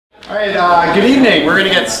All right, good evening. We're going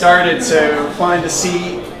to get started, so find a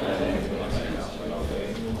seat.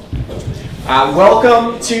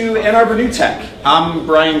 Welcome to A2NewTech. I'm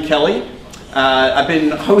Brian Kelly. I've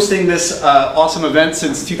been hosting this awesome event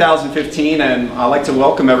since 2015, and I'd like to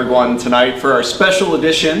welcome everyone tonight for our special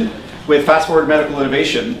edition with Fast Forward Medical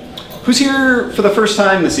Innovation. Who's here for the first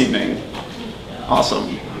time this evening?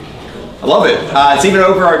 Awesome. I love it. It's even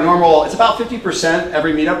over our normal, it's about 50%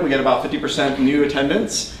 every meetup. We get about 50% new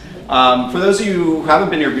attendance. For those of you who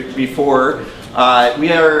haven't been here before, we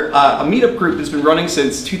are a meetup group that's been running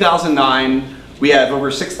since 2009. We have over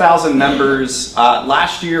 6,000 members.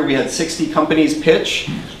 Last year we had 60 companies pitch.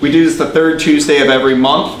 We do this the third Tuesday of every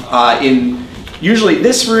month in usually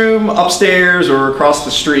this room, upstairs, or across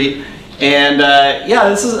the street. And yeah,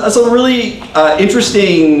 this is a really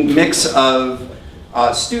interesting mix of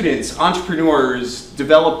students, entrepreneurs,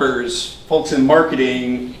 developers, folks in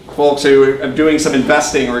marketing, folks who are doing some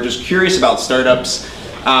investing or just curious about startups.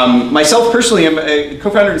 Myself personally, I'm a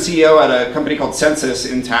co-founder and CEO at a company called Census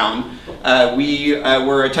in town. We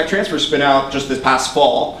were a tech transfer spin out just this past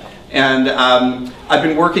fall. And I've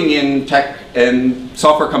been working in tech and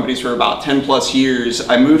software companies for about 10 plus years.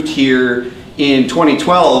 I moved here in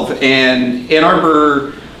 2012, and Ann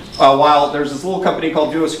Arbor, while there's this little company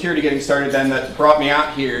called Duo Security getting started then that brought me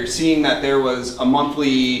out here, seeing that there was a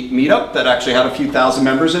monthly meetup that actually had a few thousand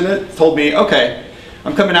members in it, told me, okay,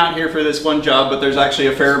 I'm coming out here for this one job, but there's actually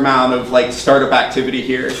a fair amount of like startup activity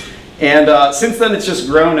here. And since then it's just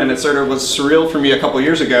grown, and it sort of was surreal for me a couple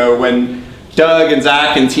years ago when Doug and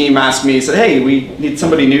Zach and team asked me, said, hey, we need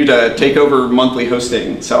somebody new to take over monthly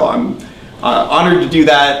hosting. So I'm honored to do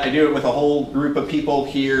that. I do it with a whole group of people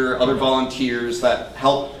here, other volunteers that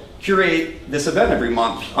help curate this event every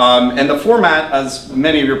month. And the format, as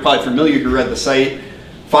many of you are probably familiar who read the site,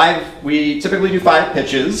 we typically do 5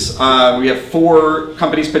 pitches. We have 4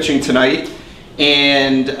 companies pitching tonight,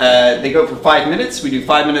 and they go for 5 minutes. We do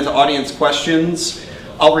 5 minutes audience questions.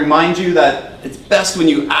 I'll remind you that it's best when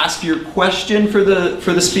you ask your question for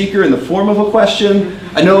the speaker in the form of a question.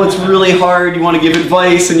 I know it's really hard. You want to give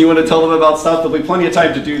advice and you want to tell them about stuff. There'll be plenty of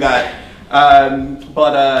time to do that.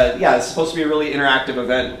 Yeah, it's supposed to be a really interactive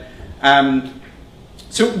event.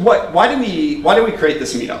 So why did we create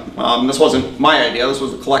this meetup? This wasn't my idea. This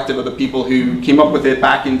was a collective of the people who came up with it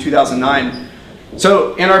back in 2009.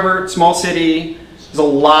 So Ann Arbor, small city, there's a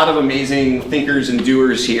lot of amazing thinkers and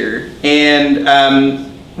doers here. And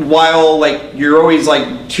while like you're always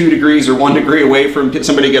like 2 degrees or 1 degree away from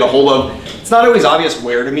somebody to get a hold of, it's not always obvious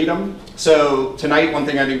where to meet them. So tonight, one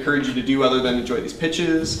thing I'd encourage you to do other than enjoy these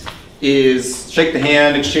pitches is shake the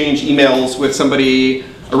hand, exchange emails with somebody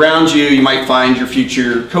around you. You might find your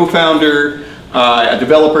future co-founder, a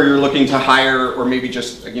developer you're looking to hire, or maybe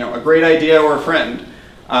just a great idea or a friend.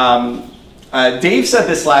 Dave said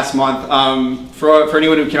this last month. For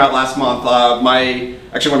anyone who came out last month,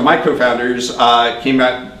 actually one of my co-founders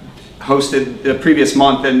hosted the previous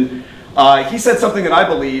month, and he said something that I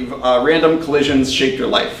believe: random collisions shape your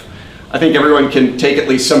life. I think everyone can take at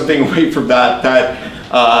least something away from that.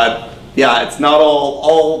 Yeah, it's not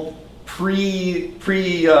all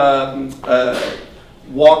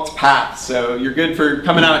walked paths. So you're good for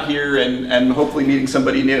coming out here and hopefully meeting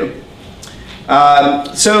somebody new.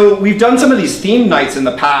 So we've done some of these theme nights in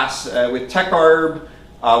the past with TechArb.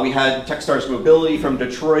 We had Techstars Mobility from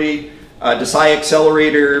Detroit, Desai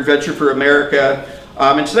Accelerator, Venture for America.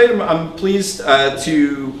 And today I'm pleased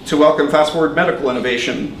to welcome Fast Forward Medical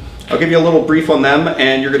Innovation. I'll give you a little brief on them,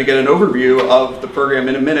 and you're going to get an overview of the program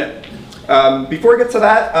in a minute. Before I get to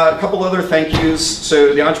that, a couple other thank yous.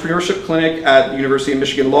 So the Entrepreneurship Clinic at the University of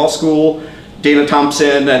Michigan Law School, Dana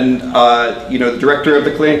Thompson, and the director of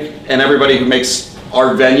the clinic, and everybody who makes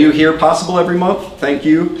our venue here possible every month. Thank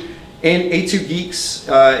you. And A2 Geeks.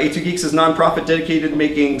 A2 Geeks is a nonprofit dedicated to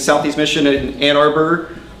making Southeast Mission and Ann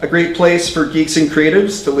Arbor a great place for geeks and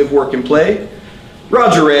creatives to live, work, and play.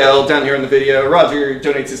 Roger Rail, down here in the video. Roger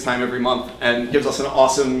donates his time every month and gives us an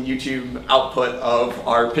awesome YouTube output of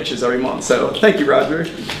our pitches every month. So thank you, Roger.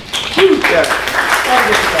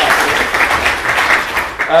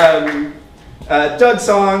 Doug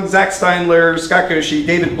Song, Zach Steinler, Scott Koshi,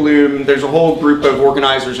 David Bloom. There's a whole group of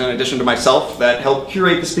organizers in addition to myself that help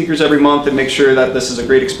curate the speakers every month and make sure that this is a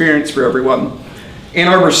great experience for everyone. Ann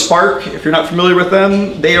Arbor Spark, if you're not familiar with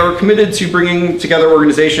them, they are committed to bringing together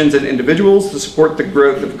organizations and individuals to support the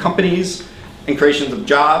growth of companies and creations of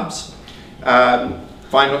jobs. Find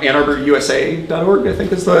AnnArborUSA.org, I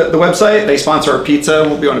think is the website. They sponsor our pizza.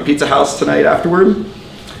 We'll be on a pizza house tonight afterward.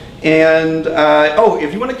 And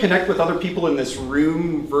if you want to connect with other people in this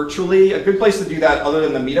room virtually, a good place to do that other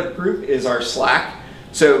than the meetup group is our Slack.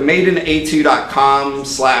 So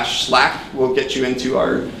madeina2.com/Slack will get you into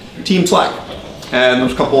our team Slack. And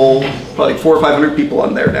there's a couple, probably 400 or 500 people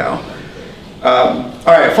on there now. All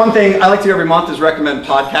right, a fun thing I like to do every month is recommend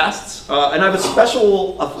podcasts. And I have a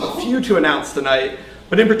few to announce tonight,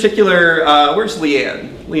 but in particular, where's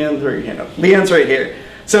Leanne? Leanne's right here. Leanne's right here.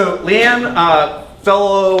 So Leanne,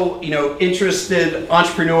 fellow, interested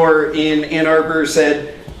entrepreneur in Ann Arbor,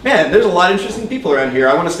 said, man, there's a lot of interesting people around here.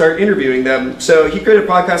 I want to start interviewing them. So he created a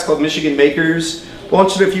podcast called Michigan Makers.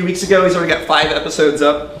 Launched it a few weeks ago. He's already got 5 episodes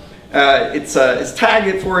up. His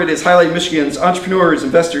tag for it is highlight Michigan's entrepreneurs,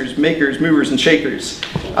 investors, makers, movers, and shakers.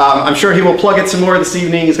 I'm sure he will plug it some more this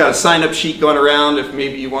evening. He's got a sign-up sheet going around if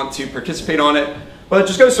maybe you want to participate on it. But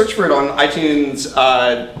just go search for it on iTunes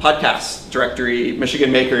podcast directory, Michigan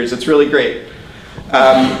Makers. It's really great.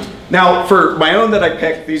 Now, for my own that I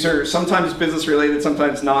picked, these are sometimes business related,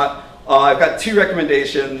 sometimes not. I've got 2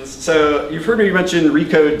 recommendations. So you've heard me mention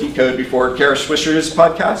Recode, Decode before, Kara Swisher's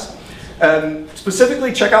podcast.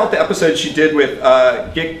 Specifically, check out the episode she did with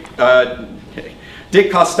Dick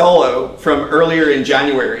Costello from earlier in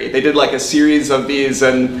January. They did like a series of these,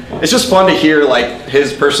 and it's just fun to hear like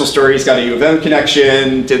his personal story. He's got a U of M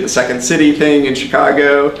connection, did the Second City thing in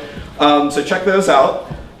Chicago. So check those out.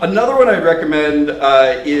 Another one I'd recommend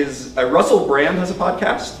is Russell Brand has a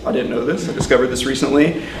podcast. I didn't know this. I discovered this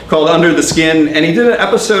recently, called Under the Skin. And he did an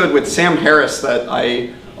episode with Sam Harris that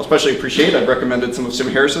I especially appreciate. I've recommended some of Sam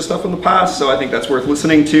Harris's stuff in the past, so I think that's worth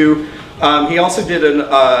listening to. He also did an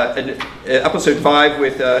episode 5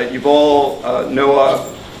 with Yuval Noah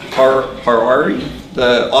Harari,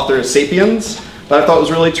 the author of Sapiens, that I thought was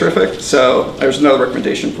really terrific. So there's another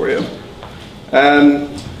recommendation for you.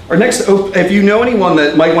 Our next, if you know anyone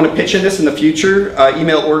that might want to pitch in this in the future,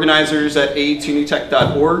 email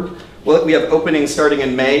organizers@A2NewTech.org. Well, we have openings starting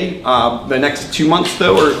in May. The next 2 months,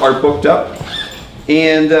 though, are booked up.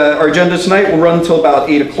 And our agenda tonight will run until about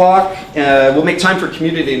 8 o'clock. We'll make time for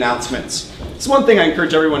community announcements. It's one thing I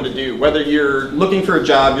encourage everyone to do, whether you're looking for a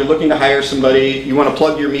job, you're looking to hire somebody, you want to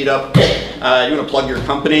plug your meetup, you want to plug your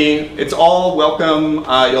company, it's all welcome.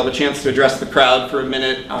 You'll have a chance to address the crowd for a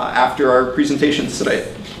minute after our presentations today.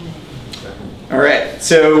 All right,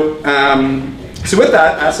 so with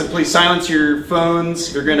that, I ask that please silence your phones.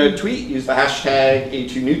 If you're going to tweet, use the hashtag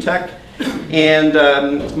A2NewTech. And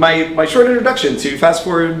my short introduction to Fast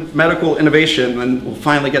Forward Medical Innovation, and we'll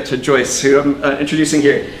finally get to Joyce, who I'm introducing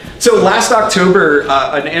here. So last October,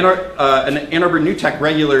 an Ann Arbor New Tech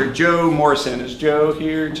regular, Joe Morrison, is Joe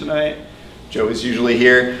here tonight? Joe is usually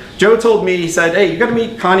here. Joe told me, he said, hey, you got to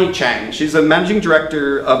meet Connie Chang. She's a managing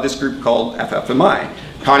director of this group called FFMI.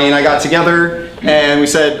 Connie and I got together and we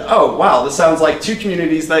said, oh, wow, this sounds like 2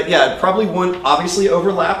 communities that, yeah, probably won't obviously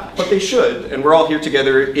overlap, but they should. And we're all here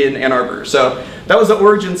together in Ann Arbor. So that was the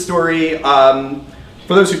origin story. For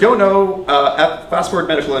those who don't know, Fast Forward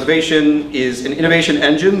Medical Innovation is an innovation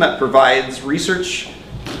engine that provides research,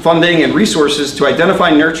 funding, and resources to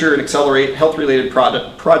identify, nurture, and accelerate health-related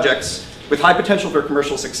projects with high potential for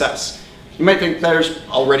commercial success. You might think there's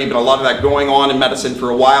already been a lot of that going on in medicine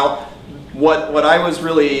for a while. What I was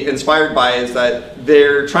really inspired by is that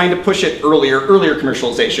they're trying to push it earlier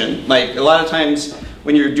commercialization. Like a lot of times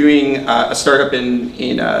when you're doing a startup in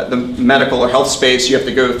the medical or health space, you have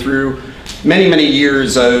to go through many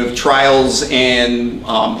years of trials and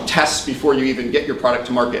tests before you even get your product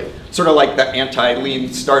to market. Sort of like the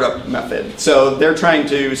anti-lean startup method. So they're trying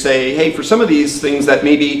to say, hey, for some of these things that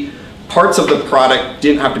maybe parts of the product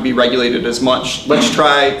didn't have to be regulated as much, let's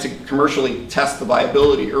try to commercially test the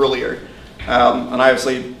viability earlier. And I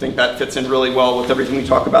obviously think that fits in really well with everything we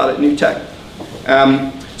talk about at New Tech.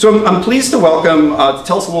 So I'm pleased to welcome, to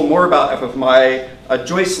tell us a little more about FFMI,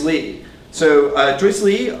 Joyce Lee. So Joyce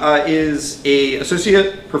Lee is an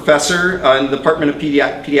associate professor in the Department of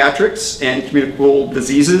Pediatrics and Communicable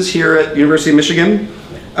Diseases here at University of Michigan.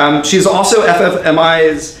 She's also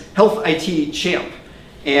FFMI's Health IT Champ.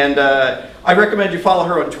 And I recommend you follow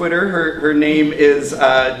her on Twitter. Her name is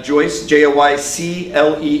Joyce,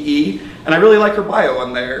 Joyclee. And I really like her bio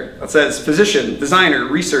on there. It says physician, designer,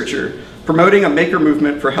 researcher, promoting a maker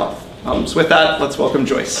movement for health. So with that, let's welcome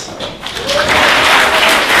Joyce.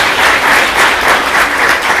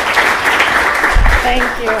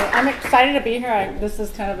 Thank you. I'm excited to be here. This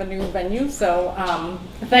is kind of a new venue, so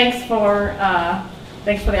thanks for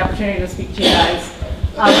the opportunity to speak to you guys.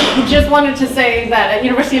 Just wanted to say that at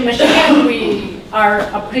University of Michigan, we are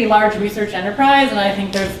a pretty large research enterprise, and I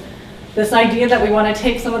think there's this idea that we want to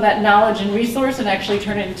take some of that knowledge and resource and actually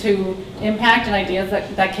turn it into impact and ideas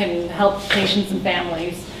that can help patients and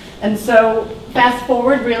families. And so Fast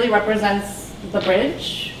Forward really represents the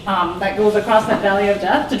bridge that goes across that valley of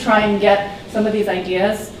death to try and get some of these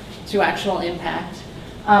ideas to actual impact.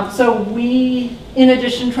 So we, in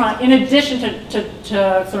addition to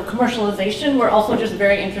sort of commercialization, we're also just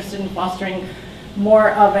very interested in fostering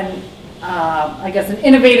more of an, I guess, an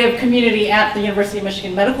innovative community at the University of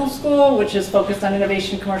Michigan Medical School, which is focused on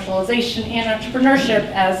innovation, commercialization, and entrepreneurship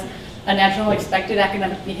as a natural expected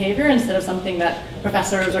academic behavior instead of something that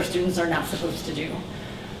professors or students are not supposed to do.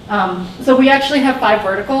 So we actually have 5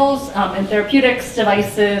 verticals in therapeutics,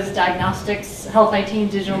 devices, diagnostics, health IT,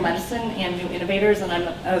 and digital medicine, and new innovators. And I'm,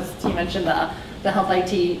 as T mentioned, the health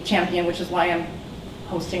IT champion, which is why I'm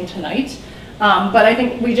hosting tonight. But I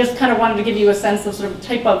think we just kind of wanted to give you a sense of sort of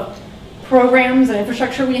type of programs and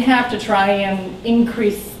infrastructure we have to try and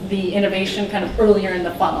increase the innovation kind of earlier in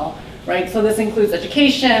the funnel, right? So this includes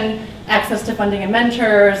education, access to funding and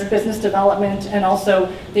mentors, business development, and also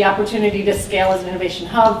the opportunity to scale as an innovation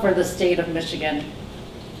hub for the state of Michigan.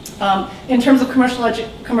 In terms of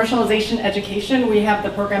commercialization education, we have the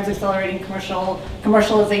programs Accelerating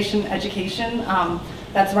Commercialization Education.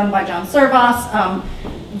 That's run by John Servas.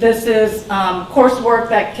 This is coursework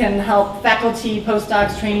that can help faculty,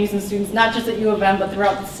 postdocs, trainees, and students, not just at U of M, but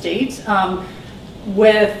throughout the state,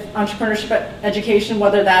 with entrepreneurship education,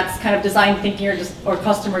 whether that's kind of design thinking or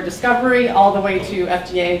customer discovery, all the way to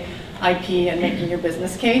FDA, IP, and making your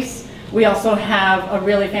business case. We also have a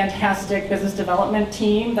really fantastic business development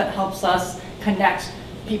team that helps us connect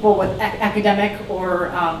people with academic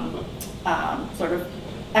or sort of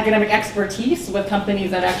academic expertise with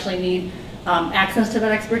companies that actually need access to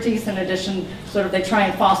that expertise. In addition, sort of they try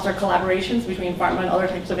and foster collaborations between pharma and other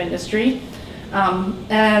types of industry.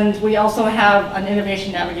 And we also have an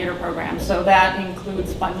Innovation Navigator program. So that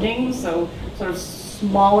includes funding, so sort of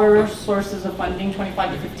smaller sources of funding,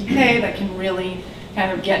 25 to 50K, that can really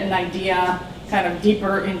kind of get an idea kind of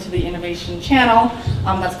deeper into the innovation channel.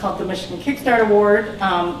 That's called the Michigan Kickstart Award.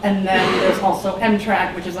 And then there's also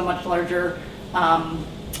M-Track, which is a much larger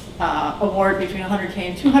award between 100K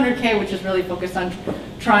and 200K, which is really focused on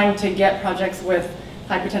trying to get projects with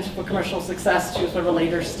high potential for commercial success to sort of a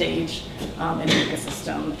later stage in the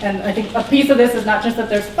ecosystem. And I think a piece of this is not just that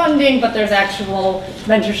there's funding, but there's actual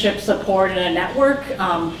mentorship support and a network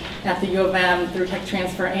at the U of M through tech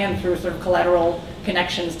transfer and through sort of collateral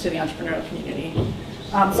connections to the entrepreneurial community.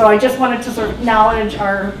 So I just wanted to sort of acknowledge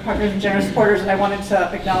our partners and generous supporters, and I wanted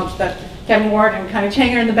to acknowledge that Kevin Ward and Connie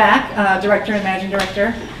Chang are in the back, director and managing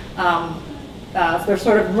director. They're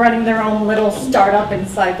sort of running their own little startup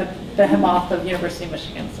inside the Hemoth of University of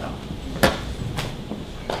Michigan. So,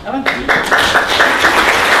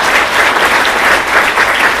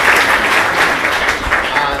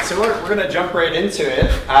 so we're going to jump right into it.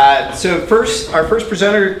 So our first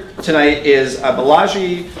presenter tonight is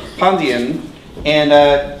Balaji Pandian, and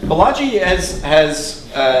Balaji has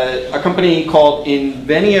a company called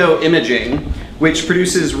Invenio Imaging, which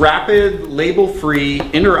produces rapid, label-free,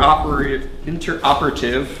 interoperative.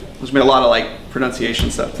 There's been a lot of like pronunciation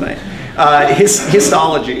stuff tonight.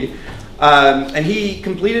 Histology, and he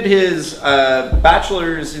completed his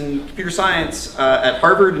bachelor's in computer science at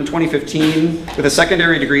Harvard in 2015 with a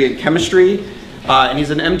secondary degree in chemistry, and he's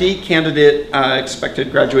an MD candidate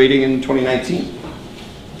expected graduating in 2019.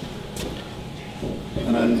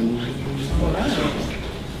 And then, I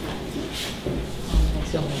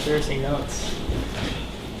see all my embarrassing notes.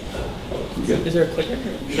 Is there a clicker?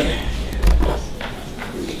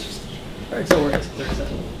 All right, so we're at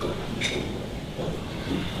 37.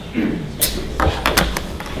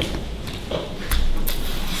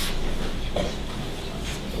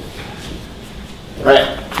 All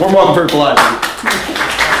right, warm welcome for Balaji.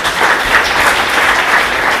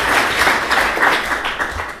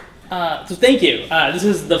 So thank you. This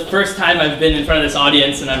is the first time I've been in front of this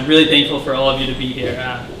audience, and I'm really thankful for all of you to be here.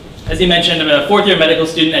 As he mentioned, I'm a fourth-year medical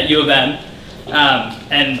student at U of M,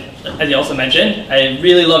 and as he also mentioned, I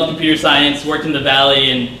really love computer science, worked in the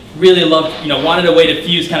Valley, and really loved, wanted a way to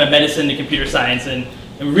fuse kind of medicine to computer science, and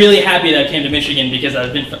I'm really happy that I came to Michigan because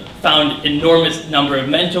I've found enormous number of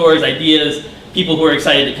mentors, ideas, people who are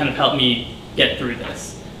excited to kind of help me get through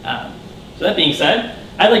this. So that being said,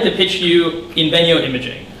 I'd like to pitch to you Invenio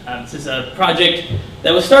Imaging. This is a project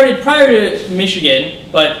that was started prior to Michigan,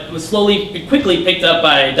 but was quickly picked up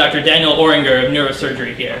by Dr. Daniel Oringer of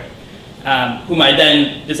neurosurgery here, whom I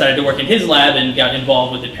then decided to work in his lab and got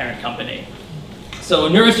involved with the parent company. So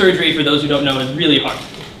neurosurgery, for those who don't know, is really hard.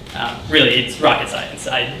 Really, it's rocket science.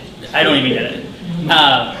 I don't even get it.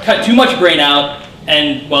 Cut too much brain out,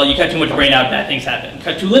 and well, you cut too much brain out, bad things happen.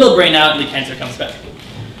 Cut too little brain out, and the cancer comes back.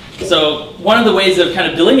 So one of the ways of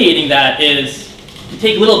kind of delineating that is to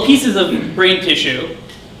take little pieces of brain tissue,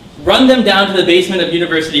 run them down to the basement of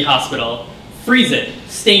University Hospital, freeze it,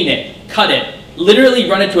 stain it, cut it, literally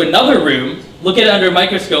run it to another room, look at it under a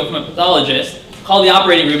microscope from a pathologist, call the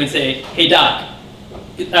operating room and say, hey doc,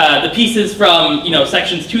 the pieces from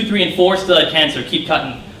sections 2, 3, and 4 still had cancer, keep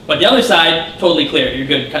cutting. But the other side, totally clear, you're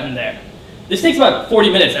good, cutting there. This takes about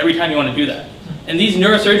 40 minutes every time you want to do that. And these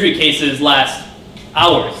neurosurgery cases last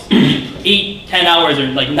hours. 8, 10 hours are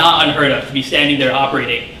like not unheard of to be standing there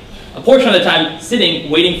operating. A portion of the time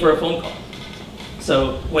sitting, waiting for a phone call.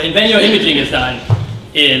 So what Invenio Imaging has done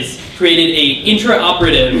is created a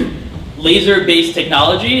intraoperative laser-based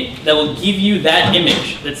technology that will give you that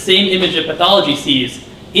image, that same image that pathology sees,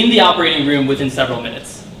 in the operating room within several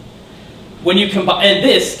minutes. When you combine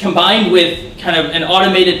this, combined with kind of an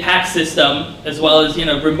automated PACS system, as well as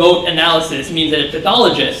remote analysis, means that a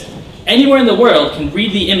pathologist anywhere in the world can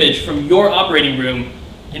read the image from your operating room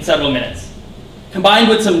in several minutes. Combined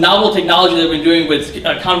with some novel technology that we're doing with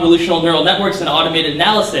convolutional neural networks and automated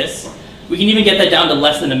analysis, we can even get that down to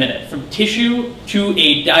less than a minute, from tissue to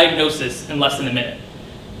a diagnosis in less than a minute.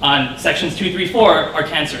 On sections 2, 3, 4 are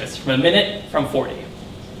cancerous, from a minute, from 40.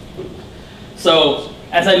 So,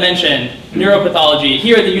 as I mentioned, neuropathology,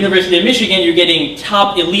 here at the University of Michigan, you're getting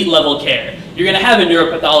top elite level care. You're going to have a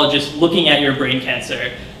neuropathologist looking at your brain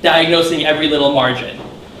cancer, diagnosing every little margin.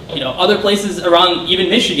 Other places around even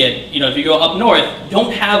Michigan, if you go up north,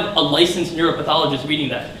 don't have a licensed neuropathologist reading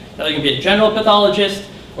that. That can be a general pathologist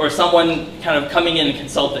or someone kind of coming in and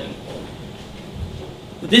consulting.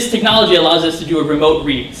 This technology allows us to do a remote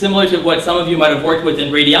read, similar to what some of you might have worked with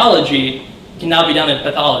in radiology, can now be done in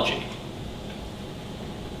pathology.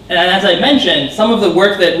 And as I mentioned, some of the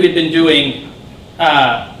work that we've been doing,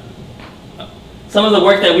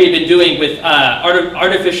 with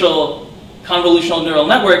artificial convolutional neural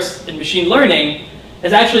networks and machine learning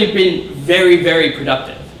has actually been very, very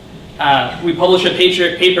productive. We published a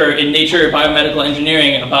paper in Nature Biomedical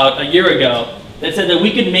Engineering about a year ago that said that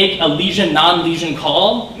we could make a lesion non-lesion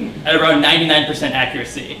call at around 99%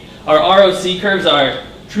 accuracy. Our ROC curves are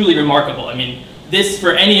truly remarkable. I mean, this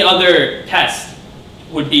for any other test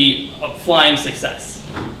would be a flying success.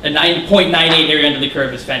 A 9.98 area under the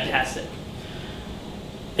curve is fantastic.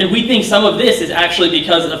 And we think some of this is actually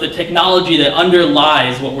because of the technology that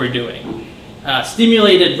underlies what we're doing.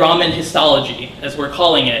 Stimulated Raman histology, as we're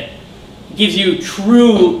calling it, gives you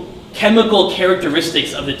true chemical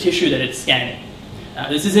characteristics of the tissue that it's scanning.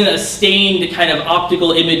 This isn't a stained kind of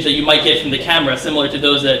optical image that you might get from the camera, similar to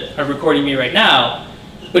those that are recording me right now,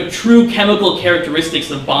 but true chemical characteristics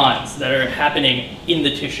of bonds that are happening in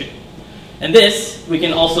the tissue. And this, we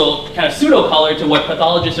can also kind of pseudo-color to what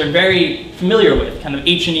pathologists are very familiar with, kind of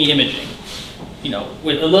H&E imaging.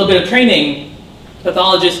 With a little bit of training,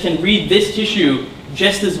 pathologists can read this tissue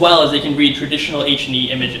just as well as they can read traditional H&E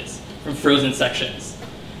images from frozen sections.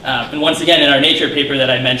 And once again, in our Nature paper that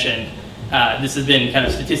I mentioned, this has been kind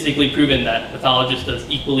of statistically proven that pathologists does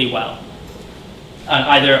equally well on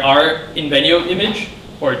either our Invenio image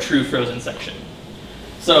or a true frozen section.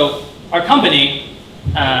 So our company,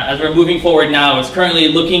 as we're moving forward now, is currently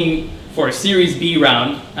looking for a Series B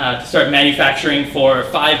round to start manufacturing for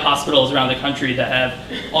 5 hospitals around the country that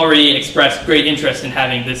have already expressed great interest in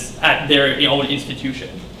having this at their own institution.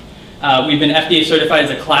 We've been FDA certified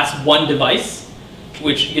as a Class 1 device,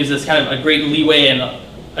 which gives us kind of a great leeway and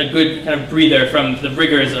a good kind of breather from the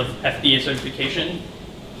rigors of FDA certification.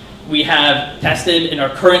 We have tested and are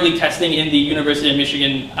currently testing in the University of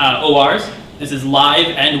Michigan ORs. This is live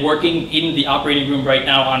and working in the operating room right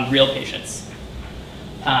now on real patients.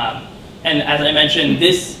 And as I mentioned,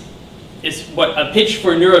 this is what a pitch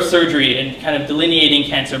for neurosurgery and kind of delineating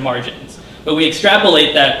cancer margins. But we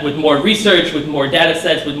extrapolate that with more research, with more data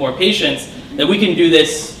sets, with more patients, that we can do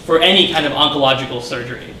this for any kind of oncological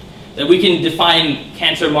surgery. That we can define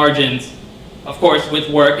cancer margins, of course, with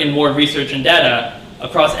work and more research and data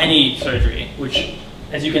across any surgery, which,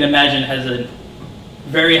 as you can imagine, has a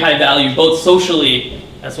very high value, both socially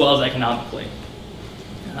as well as economically.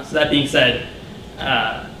 So that being said,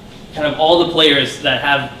 kind of all the players that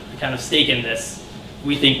have kind of stake in this,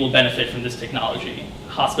 we think will benefit from this technology.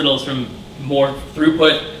 Hospitals from more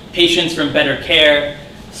throughput, patients from better care,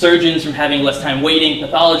 surgeons from having less time waiting,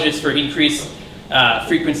 pathologists for increased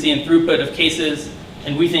frequency and throughput of cases,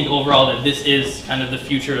 and we think overall that this is kind of the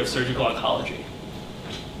future of surgical oncology.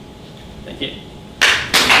 Thank you.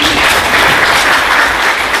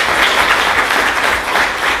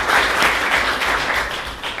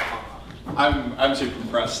 I'm super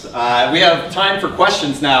impressed. We have time for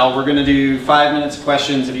questions now. We're going to do 5 minutes of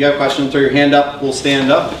questions. If you have a question, throw your hand up. We'll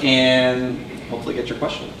stand up and hopefully get your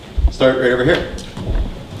question. Start right over here.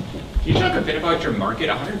 Can you talk a bit about your market?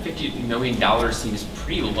 $150 million seems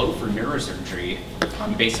pretty low for neurosurgery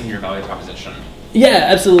based on your value proposition. Yeah,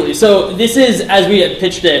 absolutely. So this is, as we had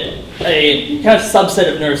pitched it, a kind of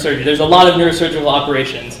subset of neurosurgery. There's a lot of neurosurgical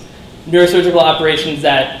operations. Neurosurgical operations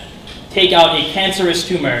that take out a cancerous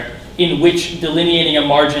tumor in which delineating a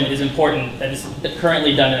margin is important, that is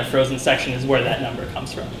currently done in a frozen section, is where that number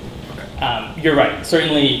comes from. Okay. You're right.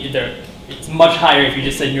 Certainly, it's much higher if you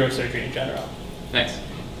just said neurosurgery in general. Thanks.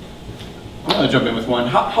 I'm going to jump in with one.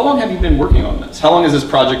 How long have you been working on this? How long has this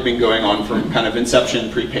project been going on from kind of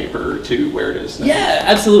inception, pre-paper, to where it is now? Yeah,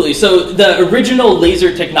 absolutely. So the original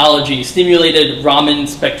laser technology, stimulated Raman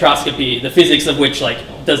spectroscopy, the physics of which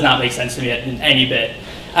does not make sense to me in any bit,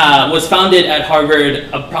 was founded at Harvard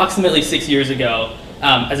approximately 6 years ago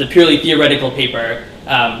as a purely theoretical paper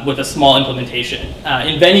with a small implementation.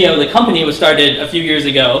 Invenio, the company, was started a few years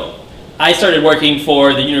ago. I started working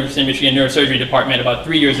for the University of Michigan Neurosurgery Department about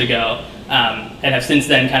 3 years ago, and have since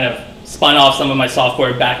then kind of spun off some of my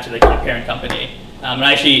software back to the parent company. And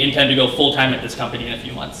I actually intend to go full-time at this company in a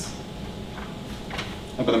few months.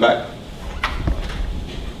 Up in the back.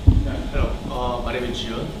 Hello, my name is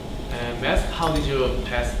Jun. And may I ask, how did you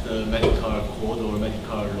pass the medical code or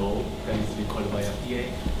medical law that is required by FDA?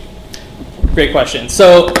 Great question.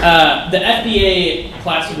 So the FDA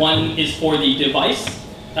Class 1 is for the device,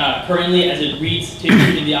 currently as it reads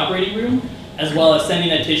tissue in the operating room, as well as sending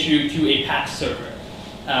that tissue to a PACS server.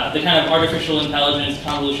 The kind of artificial intelligence,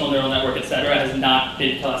 convolutional neural network, et cetera, has not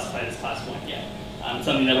been classified as Class 1 yet. It's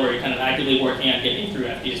something that we're kind of actively working on getting through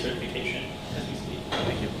FDA certification as we speak.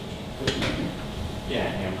 Thank you.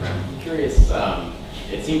 Yeah, I'm curious.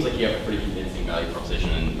 It seems like you have a pretty convincing value proposition,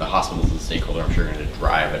 and the hospitals as a stakeholder, I'm sure, are going to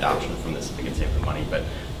drive adoption from this if they can save the money. But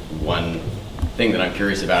one thing that I'm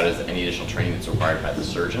curious about is any additional training that's required by the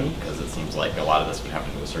surgeon, because it seems like a lot of this would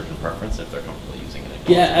happen to a surgeon preference if they're comfortable using it.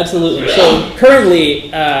 Yeah, absolutely. So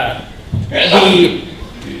currently,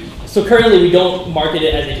 we don't market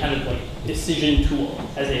it as a kind of decision tool,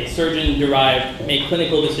 as a surgeon-derived, make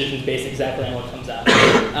clinical decisions based exactly on what comes out.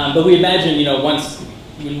 But we imagine,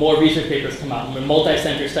 when more research papers come out, when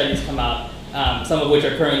multi-center studies come out, some of which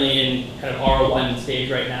are currently in kind of R1 stage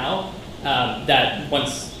right now, that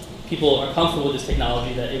once people are comfortable with this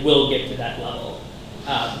technology, that it will get to that level.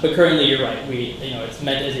 But currently, you're right. It's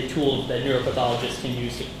meant as a tool that neuropathologists can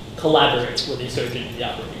use to collaborate with a surgeon in the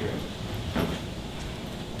operating room.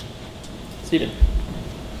 Stephen.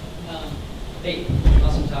 Hey,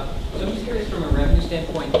 awesome talk. So I'm just curious, from a revenue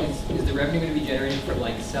standpoint, is the revenue going to be generated from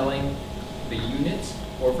selling the units,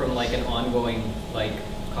 or from an ongoing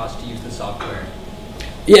cost to use the software?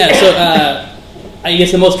 Yeah. So I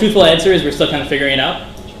guess the most truthful answer is we're still kind of figuring it out.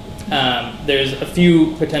 There's a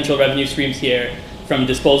few potential revenue streams here, from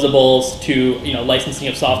disposables to licensing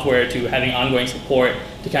of software to having ongoing support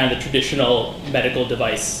to kind of the traditional medical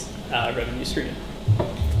device revenue stream.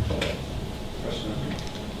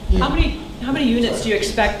 How many units do you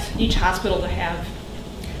expect each hospital to have?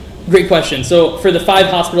 Great question. So for the 5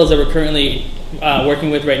 hospitals that we're currently working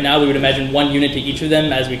with right now, we would imagine 1 unit to each of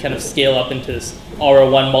them as we kind of scale up into this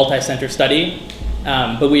R1 multi-center study.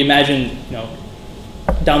 But we imagine,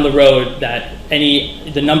 down the road that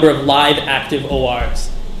the number of live active ORs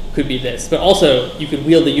could be this. But also, you could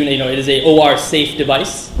wheel the unit. It is a OR safe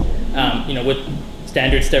device. With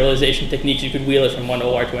standard sterilization techniques, you could wheel it from one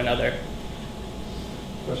OR to another.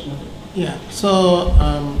 Question? Yeah, so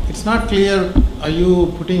it's not clear, are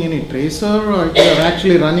you putting any tracer, or you're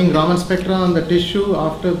actually running Raman spectra on the tissue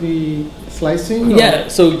after the slicing? Yeah,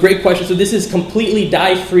 so great question. So this is completely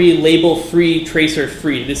dye-free, label-free,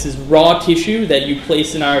 tracer-free. This is raw tissue that you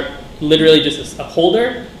place in literally just a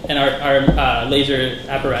holder, and our laser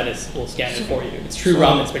apparatus will scan it for you. It's true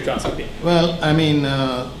Raman spectroscopy. Well,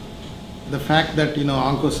 the fact that,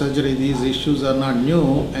 oncosurgery, these issues are not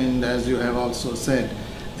new, and as you have also said,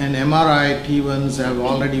 and MRI T1s have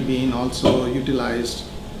already been also utilized.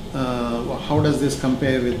 How does this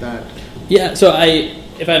compare with that? Yeah, so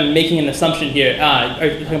if I'm making an assumption here, are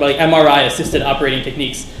you talking about MRI assisted operating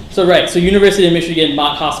techniques? So right, so University of Michigan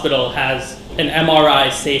Mott Hospital has an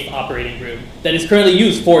MRI safe operating room that is currently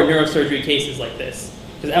used for neurosurgery cases like this,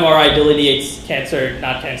 because MRI delineates cancer,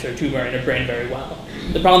 not cancer, tumor in a brain very well.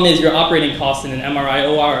 The problem is your operating costs in an MRI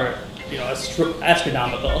OR are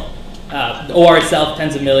astronomical. The OR itself,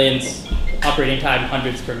 tens of millions, operating time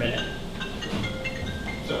hundreds per minute.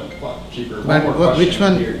 So, cheaper. But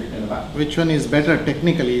which one is better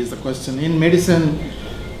technically is the question. In medicine,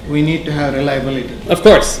 we need to have reliability. Of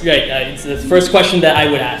course, right. It's the first question that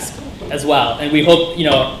I would ask as well. And we hope,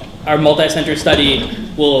 our multi-center study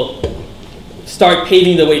will start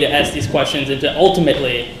paving the way to ask these questions and to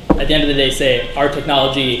ultimately, at the end of the day, say our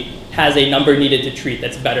technology has a number needed to treat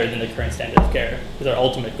that's better than the current standard of care is our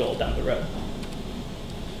ultimate goal down the road.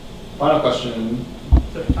 Final question.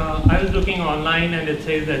 So, I was looking online and it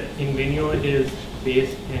says that Invenio is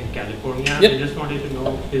based in California. Yep. I just wanted to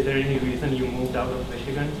know, is there any reason you moved out of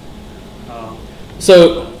Michigan?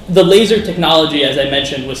 So the laser technology, as I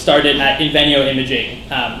mentioned, was started at Invenio Imaging,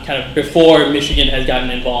 kind of before Michigan has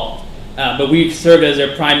gotten involved. But we've served as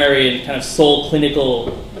their primary and kind of sole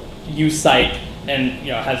clinical use site, and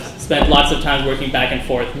have spent lots of time working back and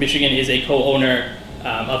forth. Michigan is a co-owner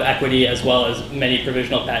of equity, as well as many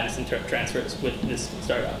provisional patents and transfers with this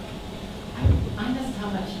startup. I missed how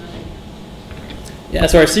much money. Yeah,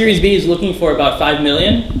 so our Series B is looking for about $5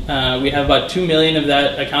 million. We have about $2 million of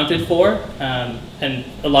that accounted for, and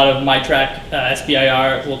a lot of MyTrack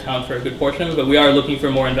SBIR will count for a good portion of it, but we are looking for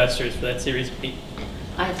more investors for that Series B.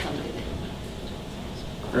 I have somebody there.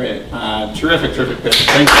 Great. Terrific pitch.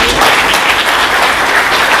 Thank you.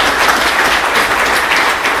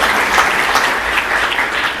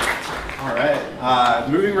 All right.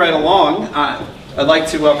 Moving right along, I'd like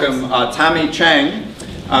to welcome Tammy Chang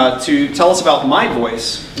to tell us about My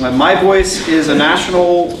Voice. My Voice is a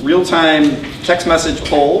national real-time text message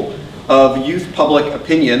poll of youth public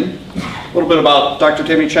opinion. A little bit about Dr.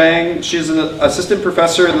 Tammy Chang. She's an assistant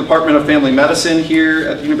professor in the Department of Family Medicine here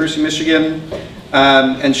at the University of Michigan.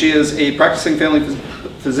 And she is a practicing family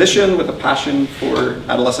physician with a passion for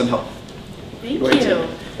adolescent health. Thank you.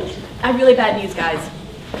 I have really bad news, guys.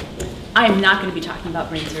 I am not going to be talking about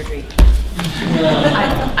brain surgery.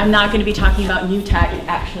 I'm not going to be talking about new tech,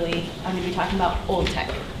 actually. I'm going to be talking about old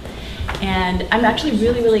tech. And I'm actually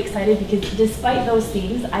really excited because despite those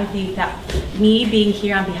things, I think that me being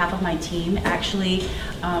here on behalf of my team, actually,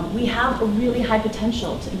 we have a really high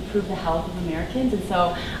potential to improve the health of Americans. And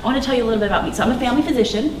so I want to tell you a little bit about me. So I'm a family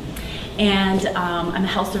physician, and I'm a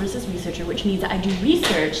health services researcher, which means that I do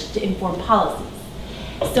research to inform policies.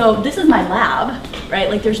 So this is my lab, right?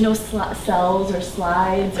 Like there's no cells or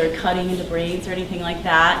slides or cutting into brains or anything like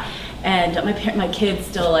that. And my kid's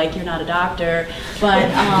still like, you're not a doctor. But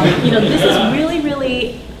this is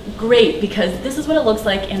really great because this is what it looks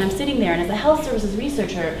like, and I'm sitting there, and as a health services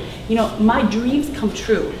researcher, my dreams come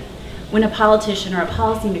true when a politician or a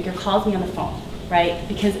policymaker calls me on the phone, right?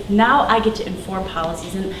 Because now I get to inform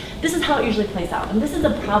policies, and this is how it usually plays out. And this is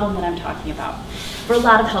the problem that I'm talking about. For a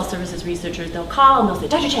lot of health services researchers, they'll call and they'll say,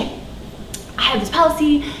 Dr. Chang, I have this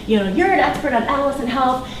policy, you're an expert on adolescent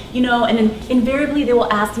health, and then invariably they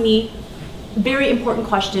will ask me very important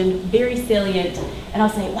question, very salient, and I'll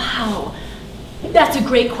say, wow, that's a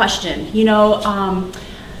great question.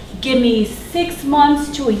 Give me 6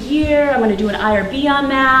 months to a year, I'm gonna do an IRB on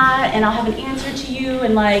that, and I'll have an answer to you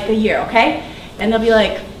in like a year, okay? And they'll be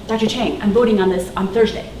like, Dr. Chang, I'm voting on this on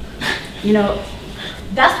Thursday.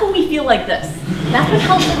 That's when we feel like this. That's when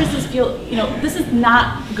health services feel, this is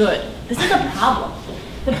not good. This is a problem.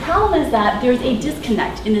 The problem is that there's a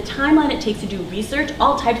disconnect in the timeline it takes to do research,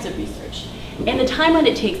 all types of research, and the timeline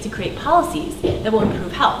it takes to create policies that will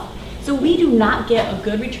improve health. So we do not get a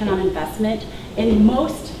good return on investment in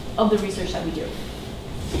most of the research that we do.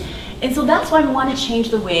 And so that's why we want to change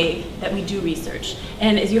the way that we do research.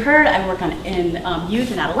 And as you heard, I work in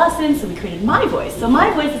youth and adolescents, so we created My Voice. So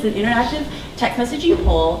My Voice is an interactive text messaging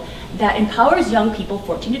poll that empowers young people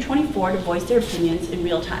 14 to 24 to voice their opinions in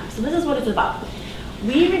real time. So this is what it's about.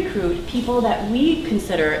 We recruit people that we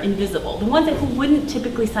consider invisible, the ones who wouldn't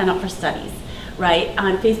typically sign up for studies, right,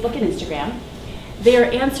 on Facebook and Instagram. They are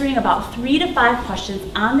answering about 3 to 5 questions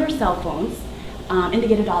on their cell phones, and they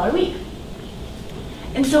get $1 a week.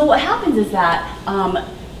 And so what happens is that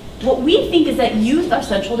what we think is that youth are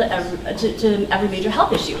central to every major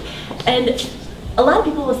health issue. And a lot of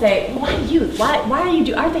people will say, why youth?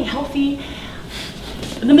 Aren't they healthy?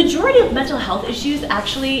 The majority of mental health issues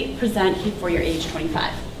actually present before you're age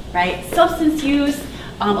 25, right? Substance use,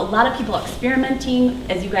 a lot of people are experimenting,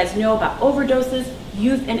 as you guys know, about overdoses,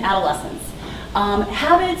 youth and adolescents.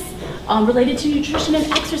 Habits related to nutrition and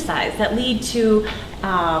exercise that lead to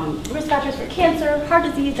risk factors for cancer, heart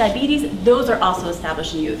disease, diabetes, those are also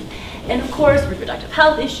established in youth. And of course, reproductive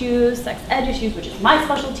health issues, sex ed issues, which is my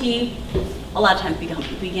specialty, a lot of times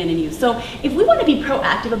begin in youth. So if we want to be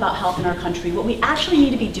proactive about health in our country, what we actually need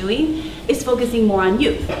to be doing is focusing more on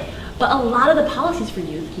youth. But a lot of the policies for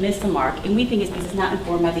youth miss the mark, and we think it's because it's not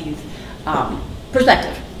informed by the youth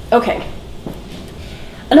perspective. Okay.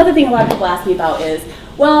 Another thing a lot of people ask me about is,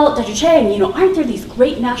 well, Dr. Chang, aren't there these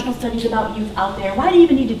great national studies about youth out there? Why do you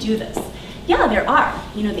even need to do this? Yeah, there are.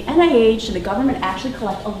 The NIH and the government actually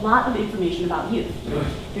collect a lot of information about youth.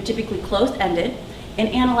 They're typically closed-ended and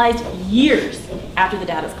analyzed years after the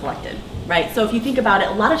data is collected. right? So if you think about it,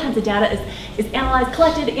 a lot of times the data is analyzed,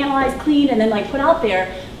 collected, analyzed, cleaned, and then like put out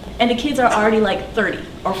there, and the kids are already like 30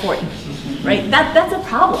 or 40, right? That's a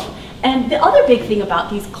problem. And the other big thing about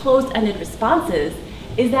these closed-ended responses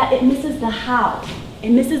is that it misses the how, it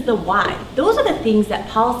misses the why. Those are the things that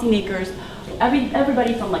policymakers,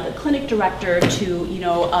 everybody from like a clinic director to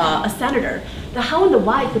a senator, the how and the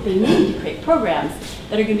whys that they need to create programs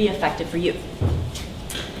that are going to be effective for youth.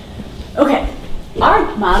 Okay,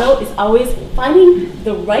 our motto is always finding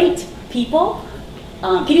the right people,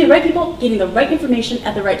 getting the right people, getting the right information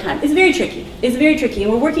at the right time. It's very tricky. It's very tricky,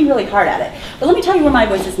 and we're working really hard at it. But let me tell you where my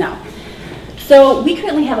voice is now. So we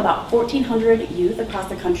currently have about 1,400 youth across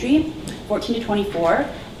the country, 14 to 24,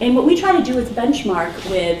 and what we try to do is benchmark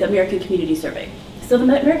with the American Community Survey. So the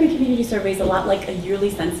American Community Survey is a lot like a yearly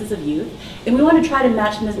census of youth, and we want to try to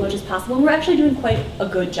match them as much as possible, and we're actually doing quite a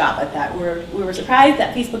good job at that. We were surprised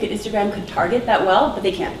that Facebook and Instagram could target that well, but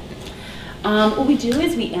they can't. What we do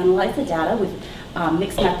is we analyze the data with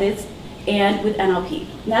mixed methods and with NLP.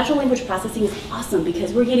 Natural language processing is awesome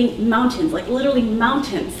because we're getting mountains, like literally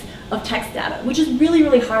mountains of text data, which is really,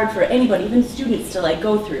 really hard for anybody, even students, to like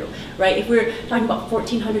go through, right? If we're talking about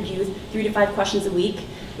 1,400 youth, 3 to 5 questions a week,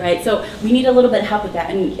 right? So we need a little bit of help with that,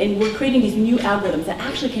 and we're creating these new algorithms that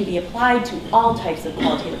actually can be applied to all types of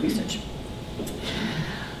qualitative research.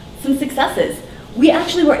 Some successes. We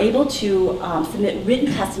actually were able to submit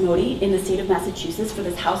written testimony in the state of Massachusetts for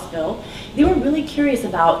this House bill. They were really curious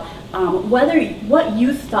about what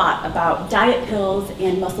youth thought about diet pills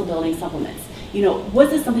and muscle building supplements. Was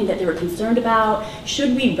this something that they were concerned about?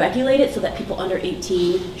 Should we regulate it so that people under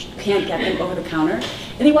 18 can't get them over the counter?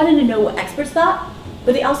 And they wanted to know what experts thought,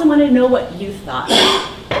 but they also wanted to know what youth thought.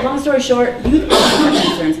 Long story short, youth also have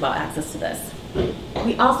concerns about access to this.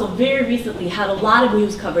 We also very recently had a lot of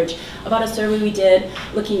news coverage about a survey we did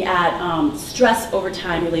looking at stress over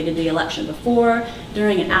time related to the election. Before,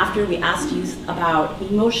 during, and after, we asked youth about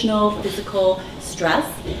emotional, physical stress,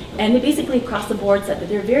 and they basically across the board said that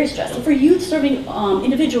they're very stressed. So for youth serving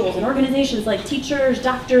individuals and organizations like teachers,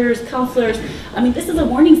 doctors, counselors, I mean, this is a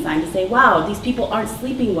warning sign to say, wow, these people aren't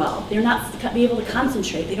sleeping well. They're not be able to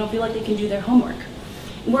concentrate. They don't feel like they can do their homework.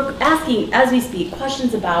 And we're asking, as we speak,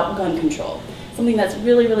 questions about gun control. Something that's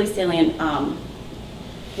really, really salient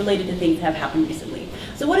related to things that have happened recently.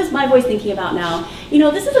 So what is my voice thinking about now?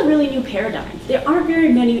 This is a really new paradigm. There aren't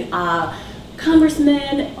very many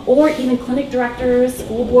congressmen or even clinic directors,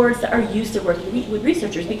 school boards that are used to working with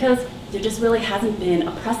researchers because there just really hasn't been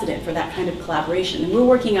a precedent for that kind of collaboration. And we're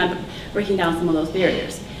working on breaking down some of those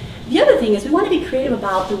barriers. The other thing is we want to be creative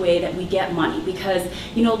about the way that we get money because,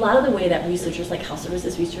 a lot of the way that researchers like health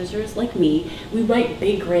services researchers like me, we write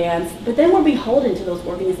big grants, but then we're beholden to those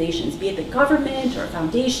organizations, be it the government or a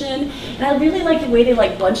foundation. And I really like the way they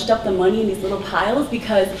bunched up the money in these little piles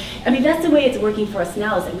because, that's the way it's working for us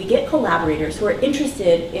now is that we get collaborators who are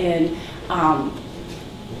interested in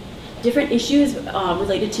different issues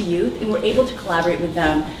related to youth, and we're able to collaborate with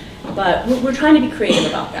them. But we're trying to be creative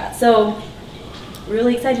about that. So,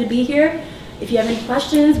 really excited to be here. If you have any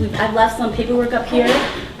questions, I've left some paperwork up here,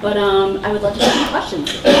 but I would love to take any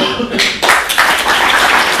questions.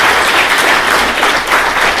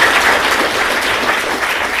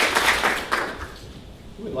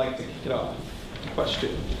 Who would like to kick it off?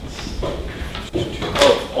 Questions?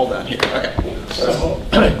 Oh, hold on here. Okay. So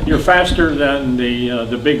you're faster than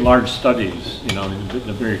the big, large studies,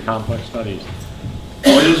 the very complex studies.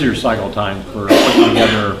 What is your cycle time for putting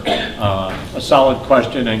together a solid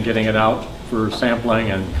question and getting it out for sampling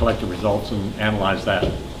and collect the results and analyze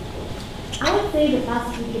that? I would say the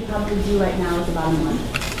fastest we could probably do right now is about a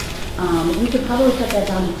month. We could probably cut that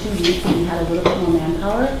down to 2 weeks if we had a little bit more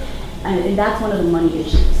manpower, and that's one of the money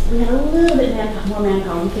issues. If we had a little bit more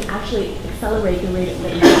manpower, we could actually accelerate the rate of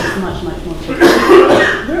that much, much more quickly.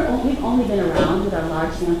 We've only been around with our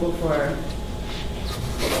large sample for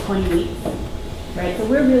 20 weeks. Right, so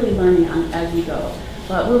we're really learning as we go.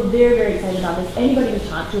 But we're very, very excited about this. Anybody we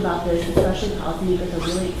talk to about this, especially policymakers, are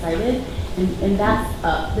really excited. And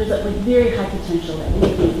that's, there's a very high potential that we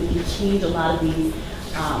think we can change a lot of these,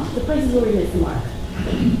 the places where we miss the mark.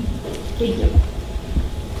 Thank you.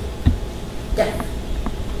 Yes?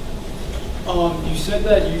 You said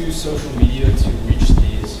that you use social media to reach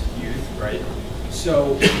these youth, right?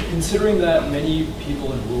 So considering that many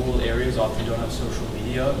people in rural areas often don't have social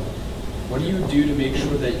media, what do you do to make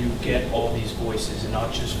sure that you get all these voices and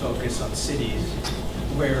not just focus on cities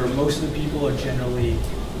where most of the people are generally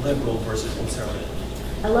liberal versus conservative?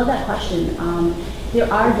 I love that question. There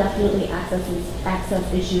are definitely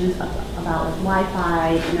access issues about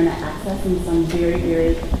Wi-Fi, internet access in some very,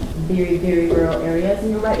 very, very, very rural areas.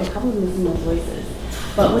 And you're right, we're probably missing those voices.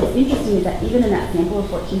 But what's interesting is that even in that sample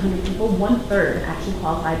of 1,400 people, 1/3 actually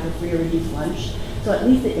qualified for free or reduced lunch. So at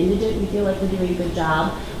least the indigent, we feel like we're doing a good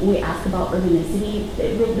job. When we ask about urbanicity,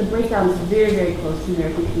 the breakdown is very, very close to the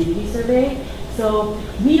American Community Survey. So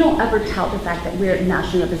we don't ever tout the fact that we're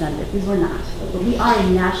nationally representative, because we're not. But we are a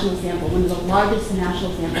national sample, one of the largest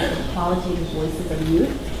national samples of qualitative voices of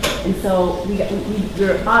youth. And so we're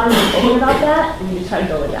honored and open about that, and we just try to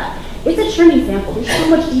go with that. It's a churning sample. There's so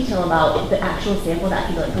much detail about the actual sample that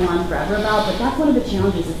I could go on forever about, but that's one of the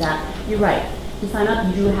challenges is that, you're right, to sign up,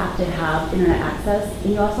 you do have to have internet access,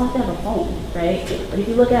 and you also have to have a phone, right? But if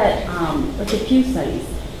you look at like the Pew studies,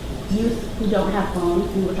 youth who don't have phones,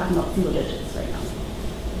 and we're talking about single digits right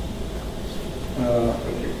now.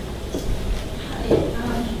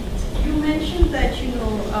 You mentioned that,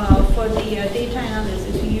 for the data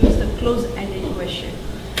analysis, you use the closed-ended question,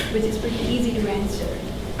 which is pretty easy to answer.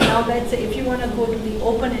 Now, let's say if you want to go to the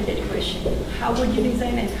open-ended question, how would you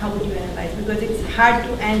design and how would you analyze? Because it's hard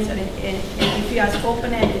to answer, and if you ask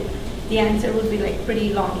open-ended, the answer would be like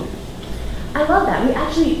pretty long. I love that. We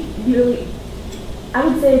actually really, I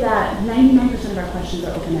would say that 99% of our questions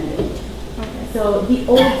are open-ended. Okay. So the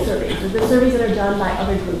old surveys, the surveys that are done by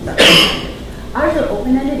other groups are open-ended. Ours are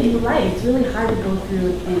open-ended, and you're right, it's really hard to go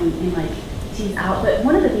through and like tease out. But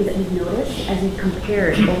one of the things that we've noticed as we've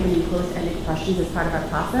compared open and closed-ended questions as part of our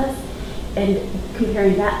process, and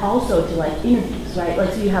comparing that also to like interviews, right?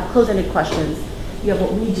 Like, so you have closed-ended questions, you have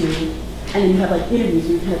what we do, and then you have like interviews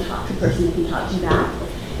where you kind of talk to a person who can talk to you back.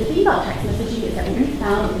 The thing about text messaging is that what we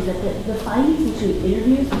found is that the findings between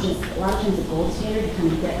interviews, which is a lot of times the gold standard to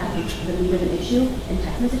kind of get at the meat of an issue, and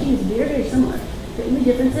text messaging is very, very similar. The only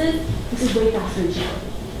difference is this is way faster and cheaper.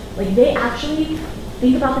 Like, they actually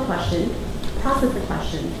think about the question, process the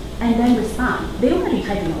question, and then respond. They don't have to be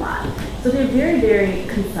typing a lot. So they're very, very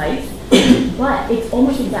concise, but it's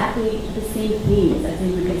almost exactly the same themes as they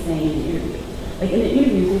would be saying in an interview. Like in the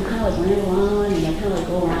interviews, they kind of like ramble on and they kind of like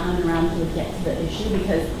go around and around to get to the issue,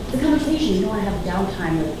 because the conversation, you don't want to have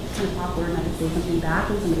downtime where it's kind of awkward and have to say something back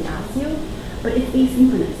when somebody asks you, but it's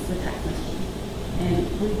asynchronous with text messaging.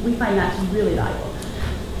 And we find that to be really valuable.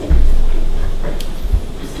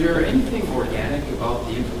 Is there anything organic about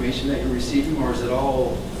the information that you're receiving, or is it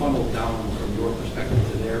all funneled down from your perspective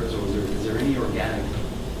to theirs, or is there any organic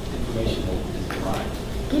information that is derived?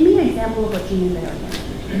 Give me an example of what you mean by organic.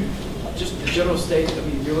 Just the general state, I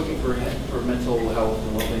mean, you're looking for mental health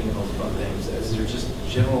and well-being and those fun things. Is there just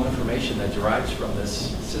general information that derives from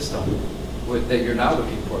this system that you're now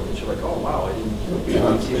looking for, that you're like, oh wow, I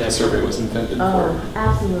didn't see that survey was intended for? Oh,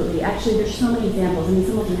 absolutely. Actually, there's so many examples. I mean,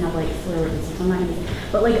 some of them have like slur words, so I'm not going to,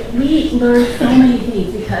 but like we learn so many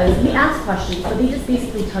things because we ask questions, but they just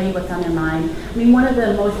basically tell you what's on their mind. I mean, one of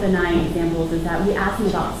the most benign examples is that we ask them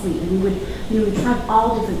about sleep, and we would, we try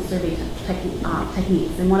all different survey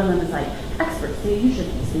techniques, and one of them is like, experts say you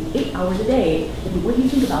should sleep 8 hours a day. What do you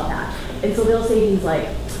think about that? And so they'll say things like,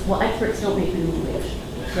 well, experts don't make minimum wage.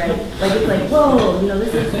 Right? Like, it's like, whoa,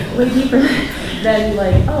 this is way deeper than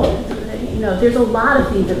like, oh, there's a lot of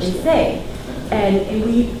things that they say. And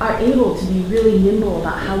we are able to be really nimble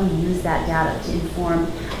about how we use that data to inform,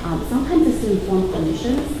 sometimes it's to inform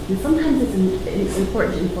clinicians, and sometimes it's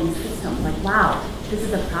important to inform systems. Like, wow, this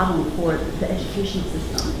is a problem for the educational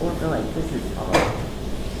system, or for like business. How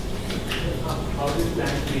do you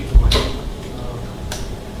plan to make money?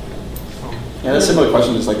 Yeah, that's a similar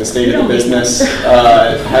question, just like the state of the business.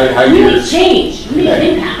 How we you need change. We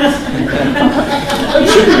need impact.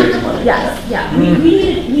 Yes, yeah. We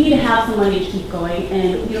need to have some money to keep going,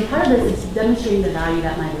 and part of this is demonstrating the value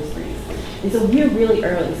that my voice brings. And so we're really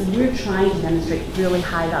early, so we're trying to demonstrate really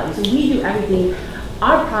high value. So we do everything.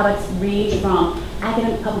 Our products range from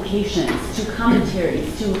academic publications to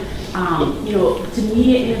commentaries to to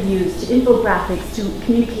media interviews to infographics to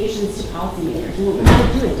communications to policymakers. And what we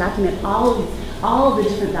want to do is document all of the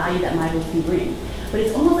different value that my voice can bring. But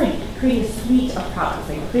it's almost like creating a suite of products,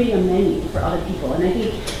 like creating a menu for other people. And I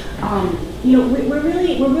think we're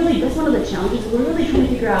really that's one of the challenges. We're really trying to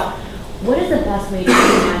figure out what is the best way to keep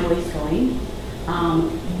my voice going.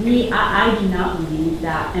 I do not believe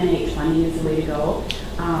that NIH funding is the way to go,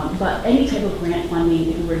 but any type of grant funding,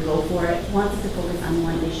 if we were to go for it, wants us to focus on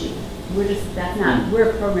one issue. We're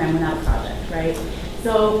a program, we're not a project, right?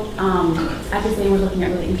 So I can say we're looking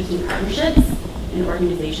at really interesting partnerships and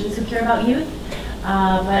organizations who care about youth,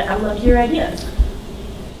 but I love your ideas.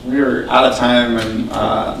 We're out of time,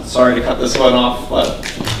 and sorry to cut this one off, but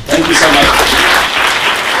thank you so much.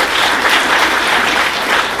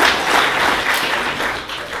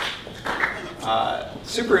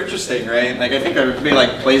 Super interesting, right? Like, I think there would be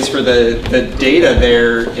like plays for the data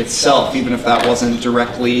there itself, even if that wasn't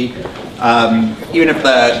directly even if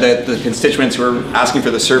the constituents who are asking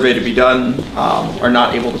for the survey to be done are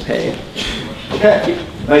not able to pay. Okay,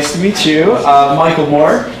 nice to meet you. Michael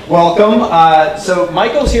Moore, welcome. So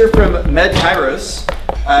Michael's here from MedKairos.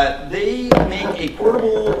 They make a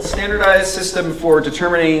portable, standardized system for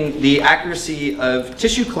determining the accuracy of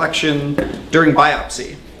tissue collection during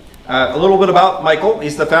biopsy. A little bit about Michael.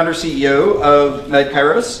 He's the founder CEO of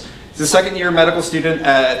MedKairos. He's a second-year medical student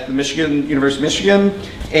at University of Michigan,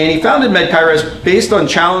 and he founded MedKairos based on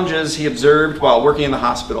challenges he observed while working in the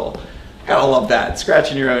hospital. Gotta love that,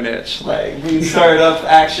 scratching your own itch. Like, we started up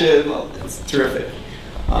action, well, it's terrific.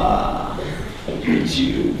 Did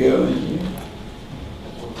you go in?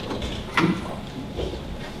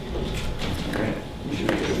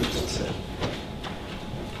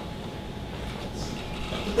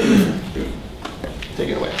 Take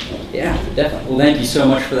it away. Yeah, definitely. Well, thank you so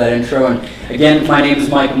much for that intro. And again, my name is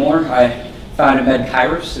Mike Moore. I founded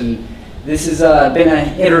MedKairos, and this has been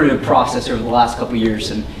an iterative process over the last couple of years.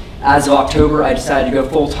 And as of October, I decided to go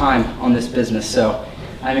full-time on this business. So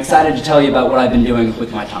I'm excited to tell you about what I've been doing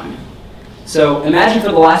with my time. So imagine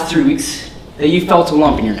for the last 3 weeks that you felt a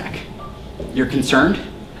lump in your neck. You're concerned.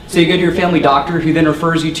 So you go to your family doctor, who then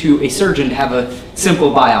refers you to a surgeon to have a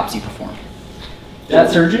simple biopsy performed. That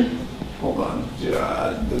surgeon? Hold on.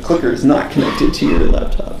 The clicker is not connected to your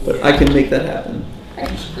laptop, but I can make that happen.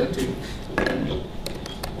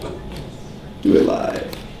 Do it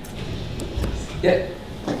live. Yep.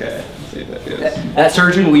 Okay. Let's see if that goes. That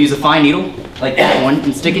surgeon will use a fine needle, like that one,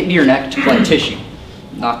 and stick it into your neck to collect tissue.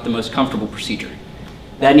 Not the most comfortable procedure.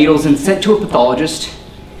 That needle is then sent to a pathologist,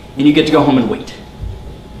 and you get to go home and wait.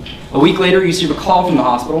 A week later, you receive a call from the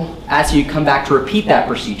hospital asking you to come back to repeat that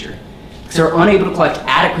procedure, because they're unable to collect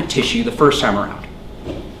adequate tissue the first time around.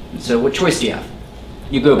 So what choice do you have?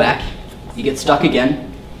 You go back, you get stuck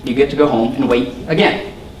again, you get to go home and wait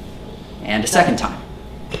again. And a second time.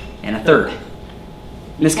 And a third.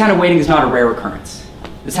 And this kind of waiting is not a rare occurrence.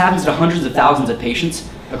 This happens to hundreds of thousands of patients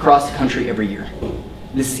across the country every year.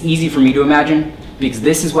 This is easy for me to imagine because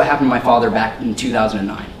this is what happened to my father back in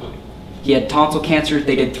 2009. He had tonsil cancer.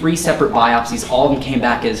 They did 3 separate biopsies. All of them came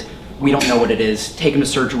back as, we don't know what it is. Take him to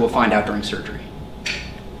surgery, we'll find out during surgery.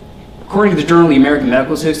 According to the Journal of the American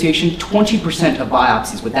Medical Association, 20% of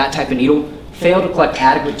biopsies with that type of needle fail to collect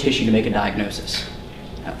adequate tissue to make a diagnosis.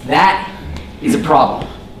 Now, that is a problem,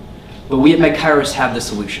 but we at MedKairos have the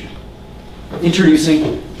solution.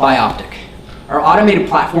 Introducing Bioptic. Our automated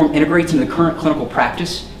platform integrates into the current clinical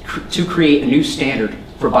practice to create a new standard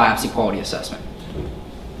for biopsy quality assessment.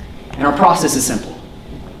 And our process is simple.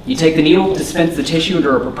 You take the needle, dispense the tissue into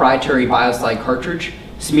our proprietary BioSlide cartridge,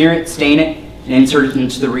 smear it, stain it, and insert it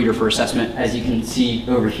into the reader for assessment, as you can see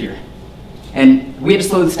over here. And we had to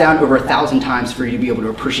slow this down over 1,000 times for you to be able to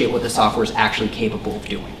appreciate what the software is actually capable of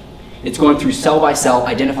doing. It's going through cell by cell,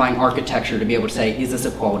 identifying architecture to be able to say, is this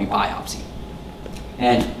a quality biopsy?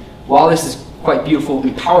 And while this is quite beautiful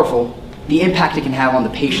and powerful, the impact it can have on the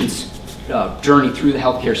patient's journey through the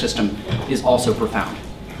healthcare system is also profound.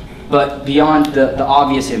 But beyond the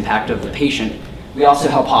obvious impact of the patient, we also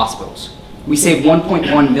help hospitals. We save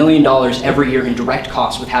 $1.1 million every year in direct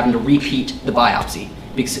costs with having to repeat the biopsy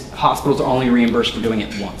because hospitals are only reimbursed for doing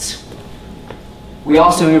it once. We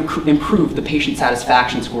also improve the patient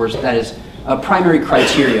satisfaction scores. That is a primary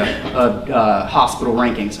criteria of hospital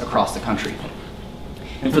rankings across the country.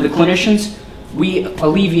 And for the clinicians, we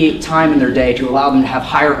alleviate time in their day to allow them to have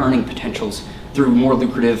higher earning potentials through more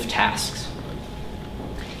lucrative tasks.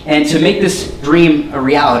 And to make this dream a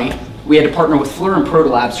reality, we had to partner with Fleur and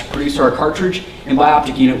Protolabs to produce our cartridge and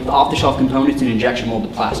Bioptic unit with off-the-shelf components and injection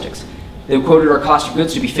molded plastics. They quoted our cost of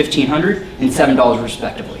goods to be $1,500 and $7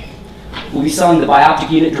 respectively. We'll be selling the Bioptic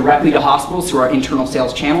unit directly to hospitals through our internal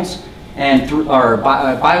sales channels, and through our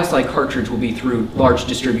BioSlide cartridge will be through large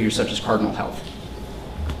distributors such as Cardinal Health.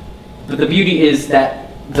 But the beauty is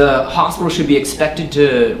that the hospital should be expected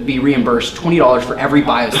to be reimbursed $20 for every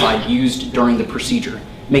BioSlide used during the procedure,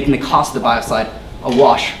 making the cost of the BioSlide a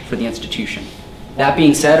wash for the institution. That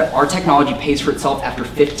being said, our technology pays for itself after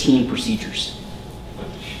 15 procedures.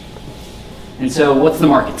 And so what's the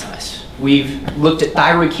market size? We've looked at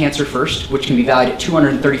thyroid cancer first, which can be valued at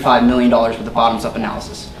 $235 million with a bottoms-up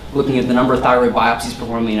analysis. Looking at the number of thyroid biopsies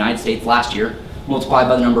performed in the United States last year, multiplied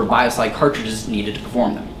by the number of BioSlide cartridges needed to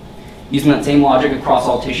perform them. Using that same logic across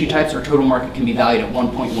all tissue types, our total market can be valued at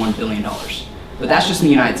 $1.1 billion. But that's just in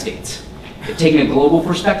the United States. If taking a global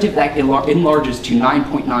perspective, that enlarges to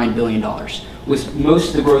 $9.9 billion, with most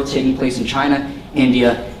of the growth taking place in China,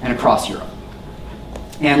 India, and across Europe.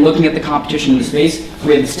 And looking at the competition in the space,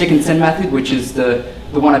 we have the stick and send method, which is the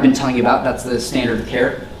one I've been telling you about. That's the standard of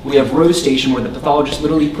care. We have Resuscitation, where the pathologist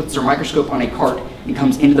literally puts their microscope on a cart and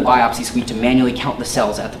comes into the biopsy suite to manually count the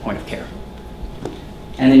cells at the point of care.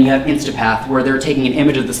 And then you have Instapath, where they're taking an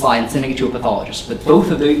image of the slide and sending it to a pathologist. But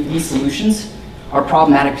both of these solutions are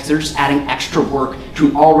problematic because they're just adding extra work to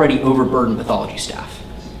an already overburdened pathology staff.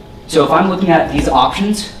 So if I'm looking at these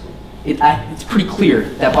options, it's pretty clear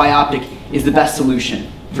that Bioptic is the best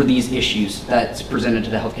solution for these issues that's presented to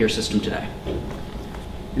the healthcare system today.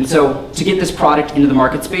 And so to get this product into the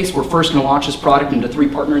market space, we're first going to launch this product into 3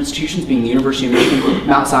 partner institutions, being the University of Michigan,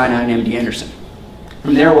 Mount Sinai, and MD Anderson.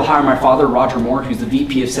 From there, we'll hire my father, Roger Moore, who's the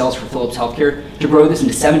VP of Sales for Philips Healthcare, to grow this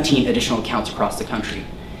into 17 additional accounts across the country.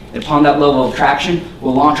 And upon that level of traction,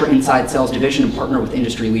 we'll launch our inside sales division and partner with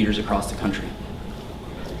industry leaders across the country.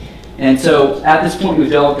 And so at this point, we've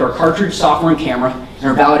developed our cartridge, software, and camera, and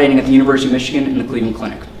are validating at the University of Michigan and the Cleveland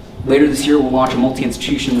Clinic. Later this year, we'll launch a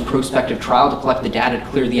multi-institution prospective trial to collect the data to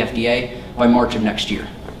clear the FDA by March of next year.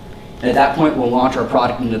 And at that point, we'll launch our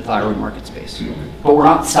product into the thyroid market space. But we're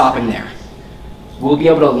not stopping there. We'll be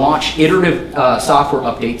able to launch iterative software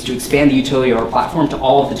updates to expand the utility of our platform to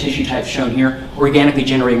all of the tissue types shown here, organically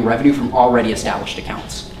generating revenue from already established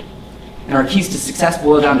accounts. And our keys to success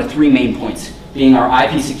boil down to 3 main points, being our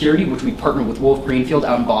IP security, which we partnered with Wolf Greenfield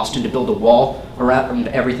out in Boston to build a wall around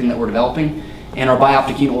everything that we're developing, and our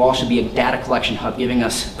Bioptic unit wall should be a data collection hub, giving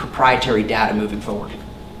us proprietary data moving forward.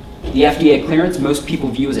 The FDA clearance, most people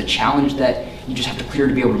view as a challenge that you just have to clear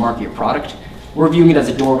to be able to market your product. We're viewing it as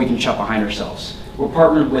a door we can shut behind ourselves. We're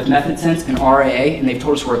partnered with MethodSense and RAA, and they've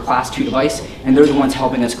told us we're a Class 2 device, and they're the ones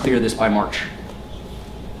helping us clear this by March.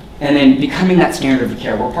 And then becoming that standard of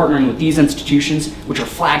care, we're partnering with these institutions, which are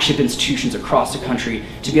flagship institutions across the country,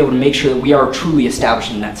 to be able to make sure that we are truly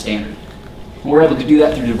establishing that standard. And we're able to do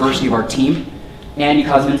that through the diversity of our team. Andy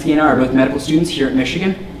Kosminski and I are both medical students here at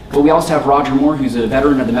Michigan, but we also have Roger Moore, who's a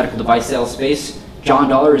veteran of the medical device sales space. John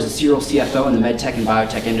Dollar is a serial CFO in the medtech and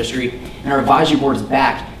biotech industry, and our advisory board is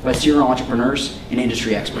backed by serial entrepreneurs and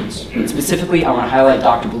industry experts. And specifically, I want to highlight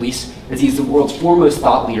Dr. Belize, as he's the world's foremost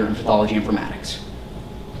thought leader in pathology informatics.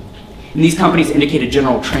 And these companies indicate a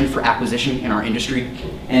general trend for acquisition in our industry,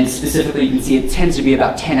 and specifically, you can see it tends to be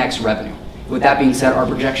about 10x revenue. With that being said, our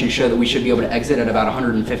projections show that we should be able to exit at about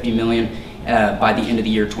 $150 million by the end of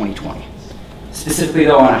the year 2020. Specifically,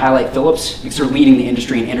 though, I want to highlight Philips because they're leading the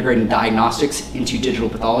industry in integrating diagnostics into digital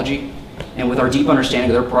pathology. And with our deep understanding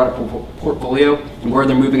of their product portfolio and where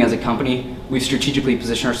they're moving as a company, we've strategically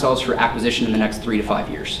positioned ourselves for acquisition in the next 3 to 5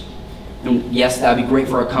 years. And yes, that would be great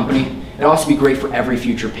for our company. It'd also be great for every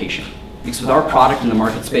future patient. Because with our product in the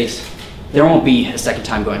market space, there won't be a second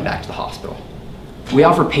time going back to the hospital. We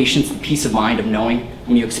offer patients the peace of mind of knowing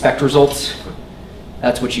when you expect results,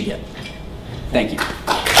 that's what you get. Thank you.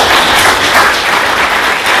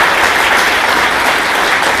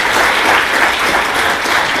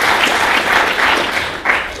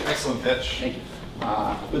 Excellent pitch. Thank you.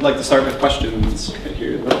 We'd like to start with questions right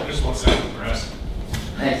here. Just 1 second, Chris.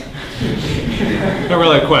 Thanks. Not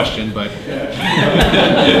really a question, but. He's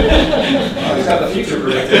got the future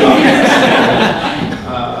predicted.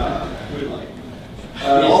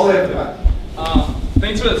 All the way up to that.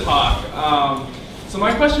 Thanks for the talk. So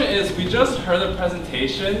my question is, we just heard a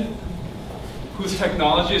presentation whose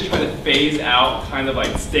technology is trying to phase out kind of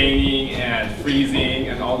like staining and freezing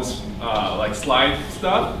and all this like slide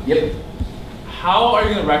stuff. Yep. How are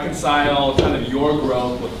you going to reconcile kind of your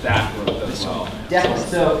growth with that growth as well? Definitely.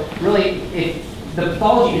 So really, the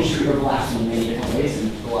pathology industry overlaps in many different ways,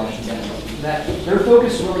 and I should that they're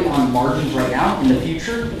focused really on margins right now. In the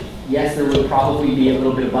future, yes, there will probably be a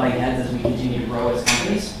little bit of butting heads as we continue to grow as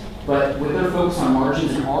companies. But with their focus on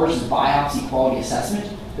margins and ours is biopsy quality assessment,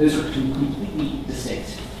 those are completely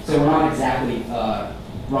distinct. So we're not exactly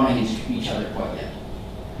running into each other quite yet.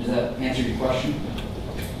 Does that answer your question?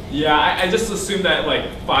 Yeah, I just assumed that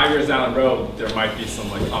like 5 years down the road, there might be some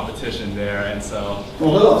like competition there, and so.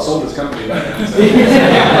 Well, he'll have sold his company by then. So.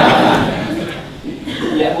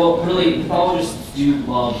 Yeah, well, really, pathologists do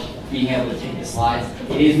love being able to take the slides.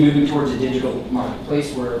 It is moving towards a digital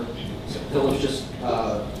marketplace where Philips just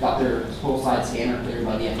got their full slide scanner cleared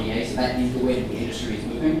by the FDA, so that is the way that the industry is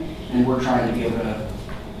moving, and we're trying to be able to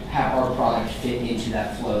have our product fit into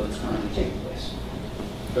that flow that's currently taking place.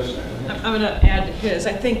 I'm going to add to his.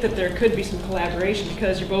 I think that there could be some collaboration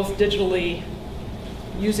because you're both digitally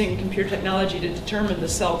using computer technology to determine the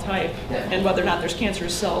cell type and whether or not there's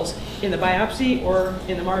cancerous cells in the biopsy or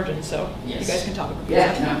in the margin. So yes. You guys can talk about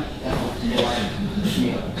that.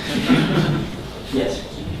 Yes.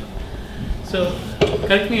 So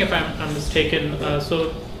correct me if I'm mistaken.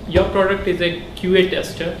 So your product is a QA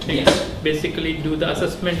tester. It yes. basically do the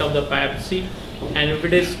assessment of the biopsy And if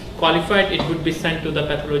it is qualified, it would be sent to the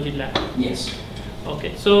pathology lab. Yes.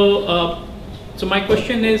 Okay. So, so my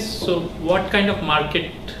question is, so what kind of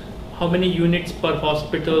market, how many units per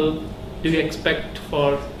hospital do you expect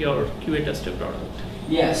for your QA tested product?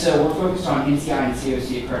 Yeah, so we're focused on NCI and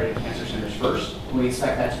COC accredited cancer centers first. We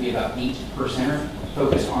expect that to be about 8 per center,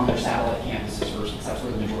 focused on their satellite campuses first, because that's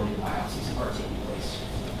where the majority of biopsies are taking place.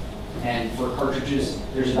 And for cartridges,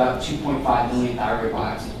 there's about 2.5 million thyroid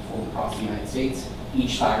biopsies performed across the United States.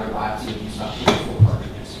 Each thyroid biopsy would use about 54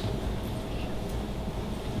 cartridges.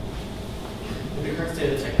 In the current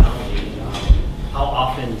state of the technology, how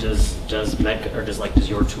often does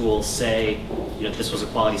your tool say, you know, this was a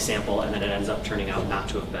quality sample and then it ends up turning out not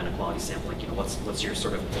to have been a quality sample? Like, you know, what's your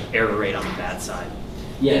sort of error rate on the bad side?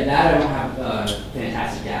 Yeah, that I don't have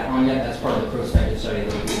fantastic data on yet. That's part of the prospective study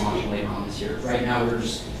that we'll be launching later on this year. Right now, we're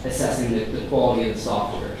just assessing the quality of the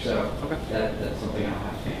software. So that's something I don't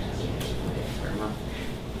have fantastic answer for. Fair enough.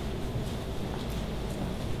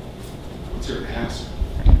 What's your ask?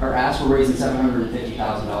 Our ask, we're raising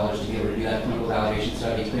 $750,000 to be able to do that clinical validation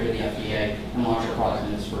study, clear the FDA, and launch our product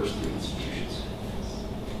in its first 3 institutions.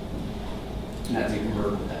 And that's a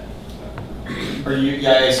convertible debt. Are you?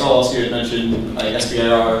 Yeah, I saw also you had mentioned like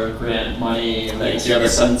SBIR grant money. Like, do you have a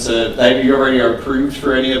sense of have you already approved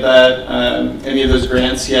for any of that, any of those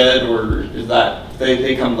grants yet, or is that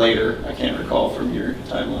they come later? I can't recall from your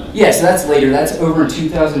timeline. Yeah, so that's later. That's over in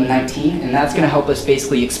 2019, and that's going to help us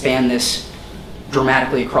basically expand this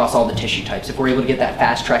dramatically across all the tissue types. If we're able to get that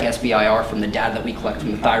fast track SBIR from the data that we collect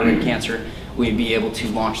from the thyroid cancer, we'd be able to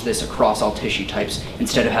launch this across all tissue types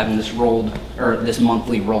instead of having this rolled or this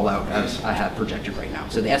monthly rollout as I have projected right now.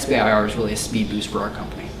 So the SBIR is really a speed boost for our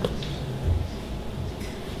company.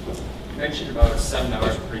 You mentioned about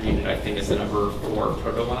 $7 per unit, I think, is the number for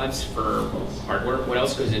proto labs for hardware. What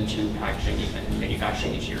else goes into packaging and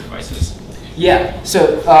manufacturing each of your devices? Yeah,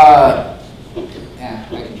 so yeah,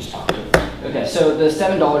 I can just talk to it. Okay, so the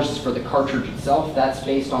 $7 is for the cartridge itself. That's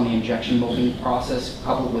based on the injection molding process,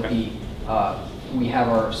 coupled with the, we have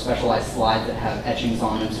our specialized slides that have etchings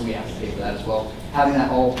on them, so we have to pay for that as well. Having that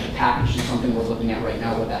all packaged is something we're looking at right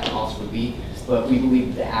now, what that cost would be. But we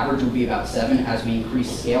believe the average would be about 7. As we increase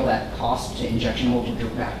scale, that cost to injection mold will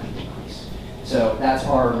dramatically decrease. So that's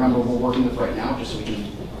our number we're working with right now, just so we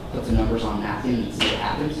can put the numbers on napkin and see what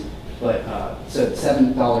happens. But so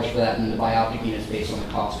 $7 for that, and the bioptic unit is based on the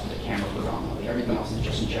cost for the camera predominantly. Everything else is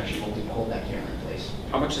just injection molding to hold that camera in place.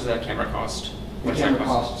 How much does that camera cost? The camera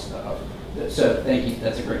costs, so thank you,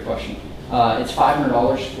 that's a great question. It's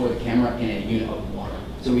 $500 for the camera in a unit of water.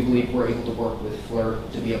 So we believe we're able to work with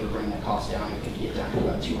FLIR to be able to bring that cost down. It could get down to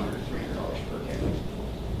about $200 to $300 per camera.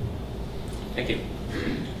 Thank you.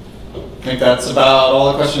 I think that's about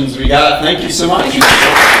all the questions we got. Thank you so much.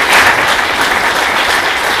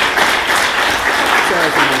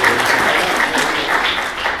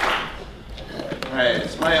 All right,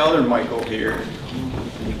 it's my other Michael here.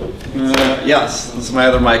 Yes, this is my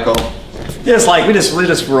other Michael. Just like we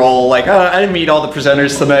just roll. Like I didn't meet all the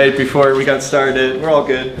presenters tonight before we got started. We're all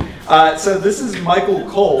good. So this is Michael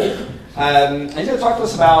Cole. He's going to talk to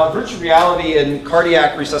us about virtual reality and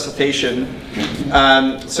cardiac resuscitation.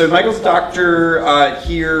 So Michael's a doctor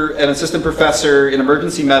here, an assistant professor in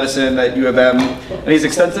emergency medicine at U of M, and he has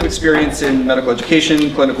extensive experience in medical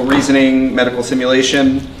education, clinical reasoning, medical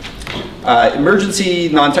simulation, emergency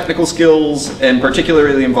non-technical skills, and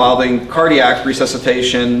particularly involving cardiac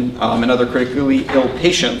resuscitation and other critically ill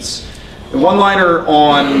patients. The one-liner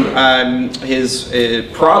on his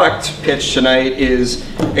product pitch tonight is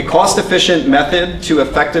a cost-efficient method to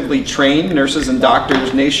effectively train nurses and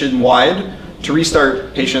doctors nationwide to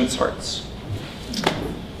restart patients' hearts.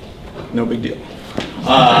 No big deal.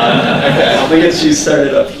 Okay, I'll get you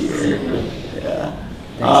started up here. Yeah.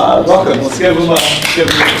 Welcome. Let's give him a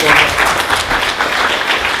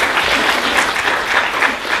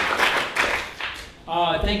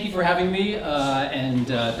Thank you for having me, and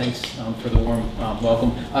thanks for the warm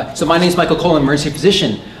welcome. So my name is Michael Cole, I'm an emergency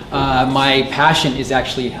physician. My passion is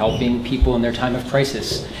actually helping people in their time of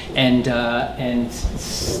crisis. And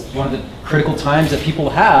one of the critical times that people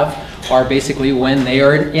have are basically when they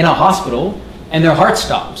are in a hospital and their heart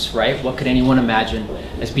stops, right? What could anyone imagine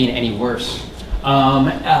as being any worse?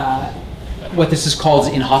 What this is called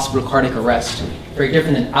is in-hospital cardiac arrest. Very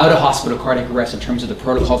different than out-of-hospital cardiac arrest in terms of the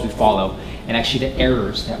protocols we follow and actually the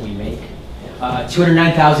errors that we make.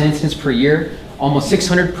 209,000 incidents per year, almost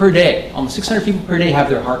 600 per day. Almost 600 people per day have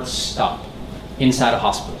their hearts stop inside a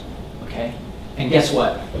hospital, okay? And guess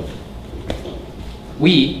what?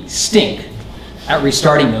 We stink at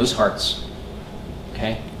restarting those hearts,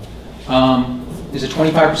 okay? There's a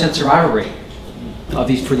 25% survival rate.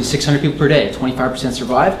 for these 600 people per day, 25%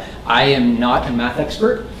 survive. I am not a math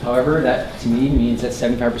expert. However, that to me means that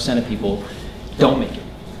 75% of people don't make it.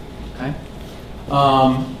 Okay?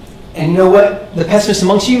 And you know what? The pessimists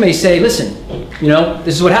amongst you may say, listen,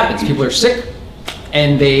 this is what happens. People are sick,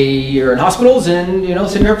 and they are in hospitals, and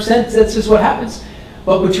 75%, that's just what happens.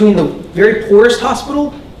 But between the very poorest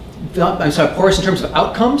hospital, poorest in terms of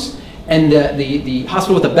outcomes, and the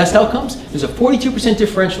hospital with the best outcomes, there's a 42%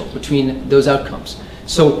 differential between those outcomes.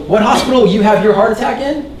 So what hospital you have your heart attack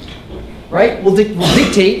in, right, will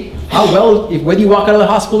dictate how well, whether you walk out of the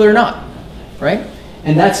hospital or not, right?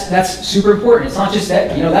 And that's super important. It's not just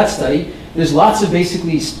that, that study. There's lots of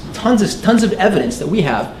basically tons of evidence that we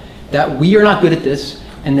have that we are not good at this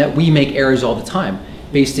and that we make errors all the time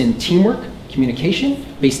based in teamwork, communication,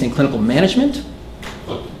 based in clinical management.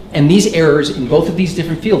 And these errors in both of these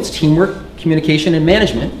different fields, teamwork, communication, and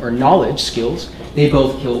management, or knowledge skills, they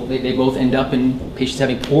both end up in patients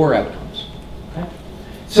having poor outcomes. Okay?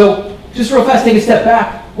 So just real fast, take a step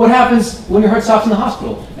back. What happens when your heart stops in the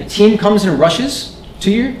hospital? A team comes and rushes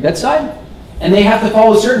to your bedside, and they have to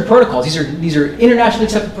follow certain protocols. These are internationally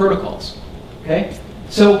accepted protocols. Okay?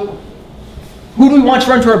 So who do we want to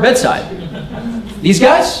run to our bedside? These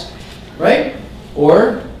guys, right?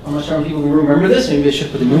 Or, I'm not sure how many people remember this, maybe I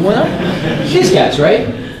should put the new one up. These guys, right?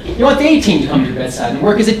 You want the A team to come to your bedside and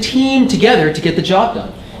work as a team together to get the job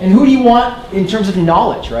done. And who do you want in terms of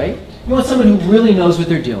knowledge, right? You want someone who really knows what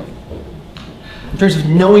they're doing, in terms of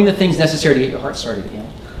knowing the things necessary to get your heart started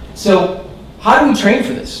again. So how do we train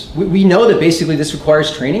for this? We know that basically this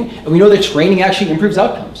requires training, and we know that training actually improves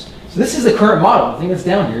outcomes. So this is the current model. The thing that's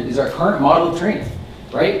down here is our current model of training,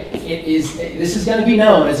 right? This is going to be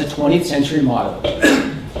known as a 20th century model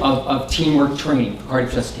of teamwork training for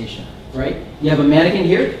cardiac resuscitation, right? You have a mannequin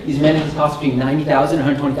here. These mannequins cost between $90,000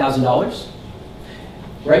 and $120,000,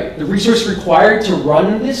 right? The resource required to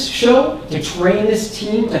run this show, to train this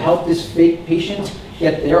team, to help this fake patient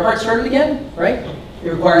get their heart started again, right? It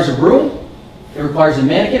requires a room. It requires a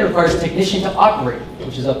mannequin. It requires a technician to operate,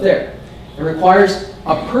 which is up there. It requires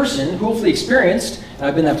a person, hopefully experienced, and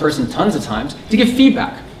I've been that person tons of times, to give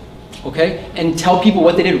feedback, okay? And tell people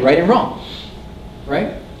what they did right and wrong,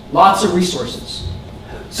 right? Lots of resources.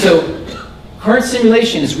 So current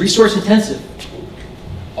simulation is resource intensive.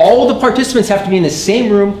 All the participants have to be in the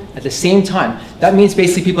same room at the same time. That means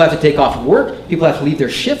basically people have to take off work, people have to leave their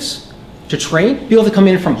shifts to train, people have to come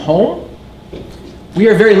in from home. We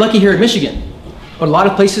are very lucky here in Michigan. But a lot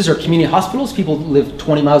of places are community hospitals. People live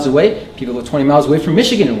 20 miles away. People live 20 miles away from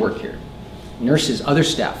Michigan and work here. Nurses, other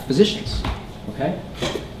staff, physicians. Okay?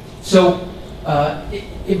 So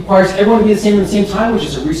it requires everyone to be the same at the same time, which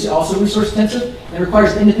is also resource intensive, and it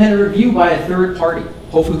requires independent review by a third party,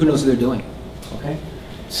 hopefully who knows what they're doing. Okay?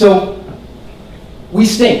 So we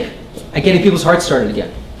stink at getting people's hearts started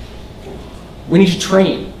again. We need to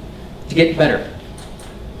train to get better.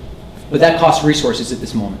 But that costs resources at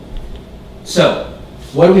this moment. So,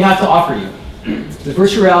 what do we have to offer you? The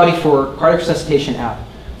virtual reality for cardiac resuscitation app.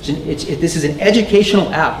 This is an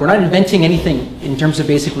educational app. We're not inventing anything in terms of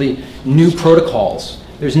basically new protocols.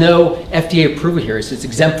 There's no FDA approval here. It's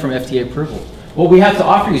exempt from FDA approval. What we have to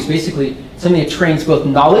offer you is basically something that trains both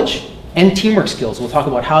knowledge and teamwork skills. We'll talk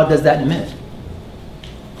about how it does that in a minute.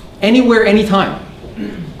 Anywhere, anytime.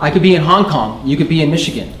 I could be in Hong Kong. You could be in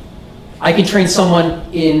Michigan. I can train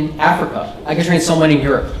someone in Africa. I can train someone in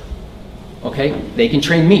Europe. Okay? They can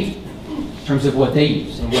train me in terms of what they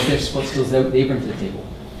use and what skills they bring to the table.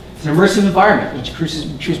 It's an immersive environment which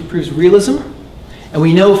improves realism. And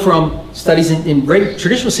we know from studies in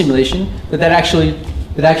traditional simulation that actually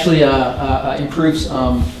improves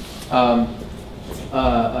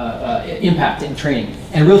impact in training.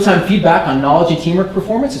 And real-time feedback on knowledge and teamwork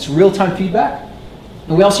performance. It's real-time feedback.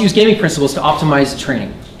 And we also use gaming principles to optimize the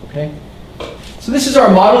training. Okay? So this is our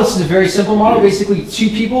model. This is a very simple model. Basically, 2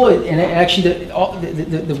 people, and actually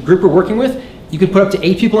the group we're working with, you could put up to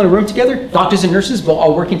 8 people in a room together, doctors and nurses, both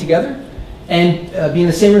all working together, and be in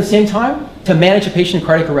the same room at the same time to manage a patient in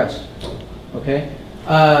cardiac arrest. Okay?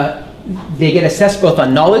 They get assessed both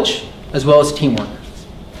on knowledge as well as teamwork.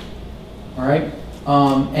 All right?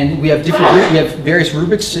 And we have various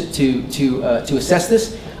rubrics to assess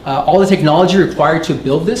this. All the technology required to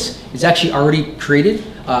build this is actually already created.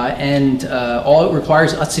 And all it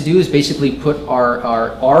requires us to do is basically put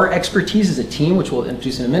our expertise as a team, which we'll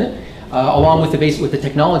introduce in a minute, along with the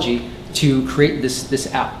technology to create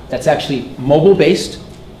this app that's actually mobile-based,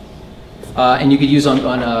 and you could use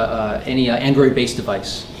on any Android-based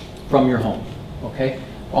device from your home. Okay,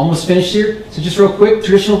 almost finished here. So just real quick,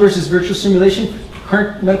 traditional versus virtual simulation.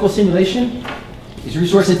 Current medical simulation is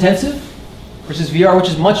resource-intensive, versus VR, which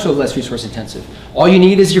is much less resource intensive. All you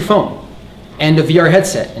need is your phone and a VR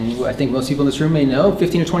headset. And I think most people in this room may know,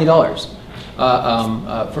 $15 to $20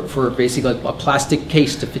 for basically a plastic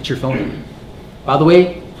case to fit your phone in. By the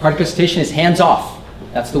way, cardiac resuscitation is hands off.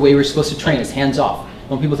 That's the way we're supposed to train, is hands off.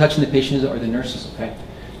 No people touching the patients or the nurses, okay?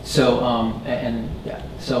 So,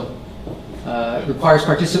 requires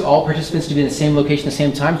all participants to be in the same location at the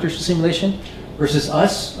same time, virtual simulation, versus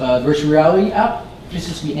us, virtual reality app,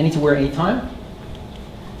 participants can be anywhere, anytime.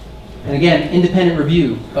 And again, independent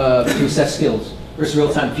review to assess skills versus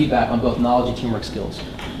real-time feedback on both knowledge and teamwork skills,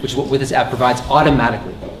 which is what this app provides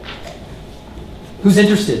automatically. Who's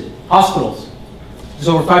interested? Hospitals. There's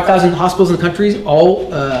over 5,000 hospitals in the country,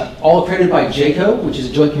 all accredited by JCO, which is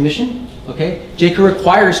a joint commission. Okay, JCO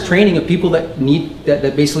requires training of people that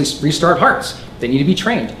basically restart hearts. They need to be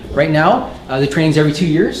trained. Right now, the training's every 2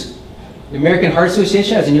 years. The American Heart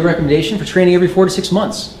Association has a new recommendation for training every 4 to 6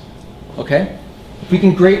 months. Okay, if we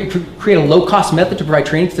can create a low-cost method to provide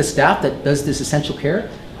training to the staff that does this essential care,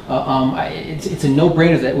 it's a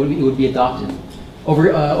no-brainer that it would be adopted.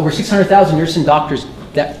 Over 600,000 nurses and doctors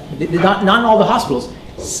not in all the hospitals,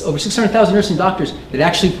 over 600,000 nurses and doctors that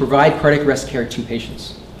actually provide cardiac arrest care to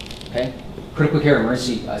patients. Okay, critical care,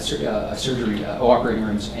 emergency, surgery, operating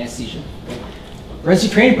rooms, anesthesia.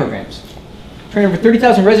 Residency training programs. Train over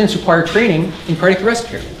 30,000 residents require training in cardiac arrest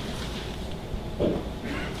care.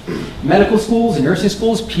 Medical schools and nursing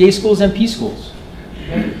schools, PA schools, MP schools.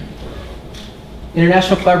 Okay.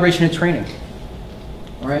 International collaboration and training.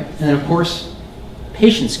 All right, and then of course,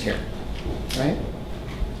 patients care. Right.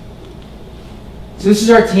 So this is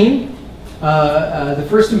our team. The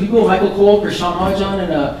first 2 people, Michael Cole, Prashant Mahajan,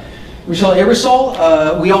 and Michelle Ebersol,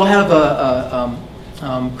 we all have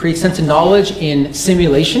create sense of knowledge in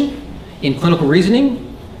simulation, in clinical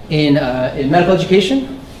reasoning, in medical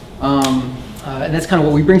education, and that's kind of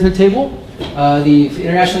what we bring to the table. The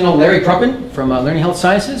internationally known Larry Kruppen from Learning Health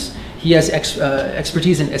Sciences, he has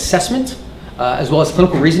expertise in assessment, as well as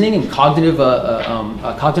clinical reasoning and cognitive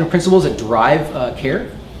principles that drive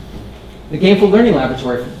care. The Gameful Learning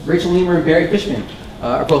Laboratory, Rachel Leamer and Barry Fishman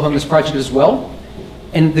are both on this project as well.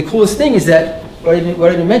 And the coolest thing is that, what I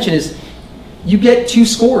didn't mention is, you get 2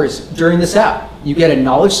 scores during this app. You get a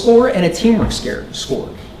knowledge score and a teamwork score.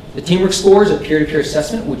 The teamwork score is a peer-to-peer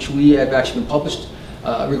assessment, which we have actually been published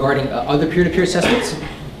regarding other peer-to-peer assessments.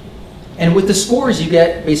 And with the scores, you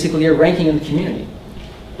get basically a ranking in the community.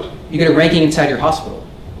 You get a ranking inside your hospital.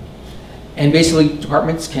 And basically,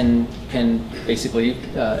 departments can basically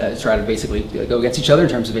try to basically go against each other in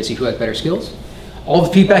terms of basically who has better skills. All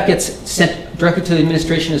the feedback gets sent directly to the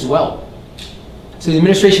administration as well. So the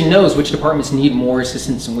administration knows which departments need more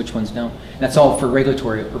assistance and which ones don't. And that's all for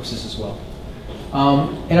regulatory purposes as well.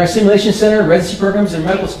 In our simulation center, residency programs, and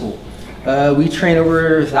medical school, we train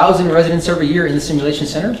over 1,000 residents every year in the simulation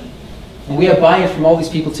center. And we have buy-in from all these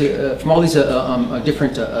people from all these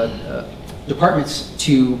different departments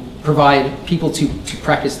to provide people to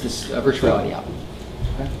practice this virtual reality app.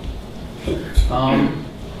 Okay.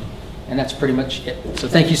 And that's pretty much it. So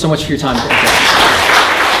thank you so much for your time.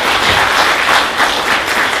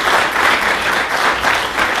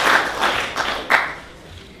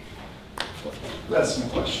 That's some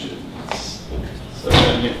questions. So,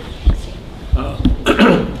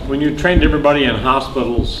 when you trained everybody in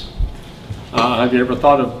hospitals, have you ever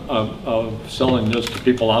thought of selling this to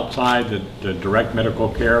people outside the direct medical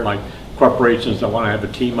care, like corporations that want to have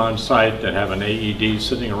a team on site that have an AED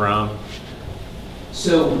sitting around?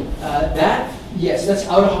 So yes, that's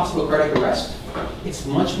out of hospital cardiac arrest. It's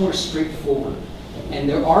much more straightforward. And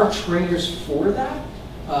there are trainers for that,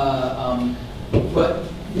 but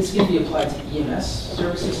this can be applied to EMS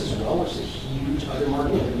services as well, which is a huge other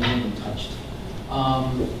market that we haven't even touched.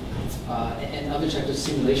 And other types of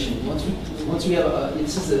simulation. Once we have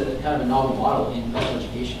this is a kind of a novel model in medical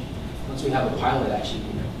education. Once we have a pilot, actually,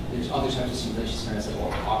 there's other types of simulation scenarios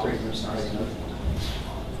like operating room scenarios and other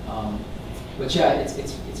things. But yeah,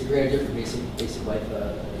 it's a great idea for basic life,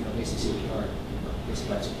 basic CPR, basic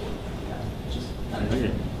life support. Yeah, it's just kind of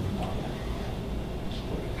different.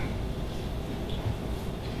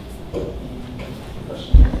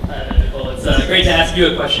 Well, it's great to ask you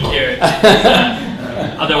a question here.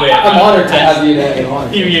 Other way. I'm honored to have you in a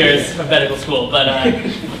few years of medical school, but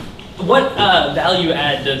what value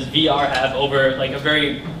add does VR have over like a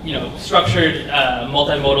very structured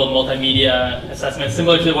multimodal multimedia assessment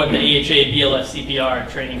similar to what the AHA BLS CPR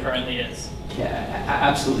training currently is? Yeah,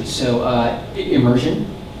 absolutely. So immersion,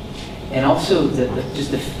 and also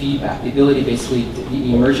just the feedback, the ability basically,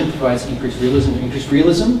 the immersion provides increased realism. Increased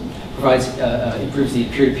realism provides improves the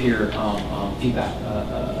peer-to-peer feedback.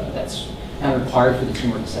 kind of required for the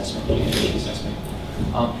teamwork assessment, communication assessment.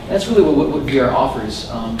 That's really what VR offers.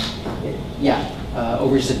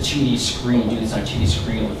 Over just a 2D screen, do this on a 2D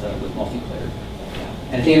screen with multiplayer.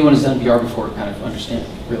 And I think anyone who's done VR before kind of understands.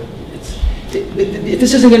 Real, if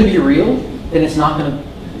this isn't going to be real, then it's not going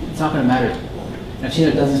to matter. And I've seen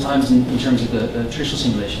it dozens of times in terms of the traditional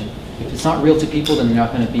simulation. If it's not real to people, then they're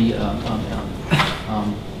not going to be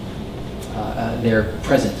they're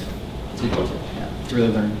present to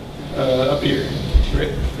really learn. Up here,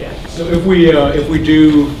 right? Yeah. So if we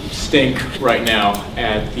do stink right now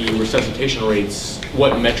at the resuscitation rates,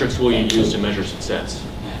 what metrics will you use to measure success?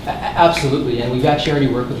 Absolutely, and we've actually already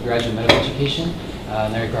worked with graduate medical education,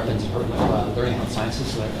 Larry Gruffin's Department of Learning Health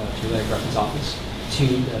Sciences, through Larry Gruffin's office, to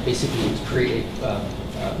basically create a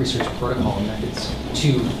research protocol and methods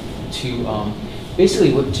to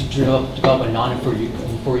basically develop a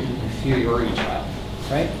non-inferiority trial,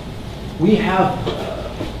 right? We have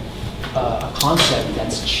a concept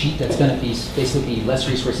that's going to be basically less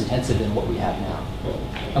resource intensive than what we have now,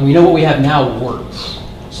 and we know what we have now works.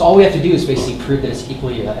 So all we have to do is basically prove that it's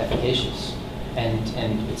equally efficacious, and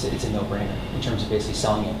it's a no-brainer in terms of basically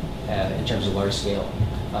selling it in terms of large scale,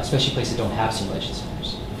 especially places that don't have simulation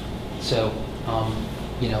centers. So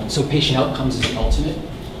so patient outcomes is the ultimate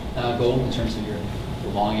goal in terms of the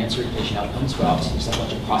long answer to patient outcomes, but obviously there's a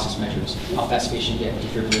bunch of process measures: how fast the patient get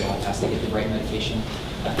defibrillated, how fast they get the right medication,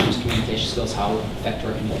 in terms of communication skills, how it will affect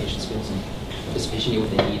our communication skills, and does the patient get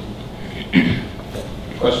what they need.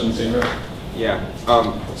 Questions, Sandra? Yeah.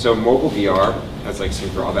 So mobile VR has like some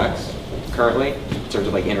drawbacks currently in terms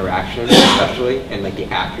of like interaction, especially, and like the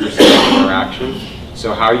accuracy of interaction.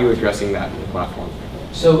 So how are you addressing that in the platform?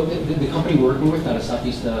 So the company we're working with out of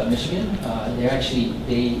Southeast Michigan,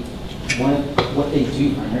 what they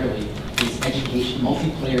do primarily is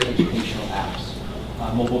multiplayer educational apps,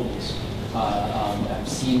 mobile based. I've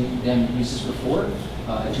seen them use this before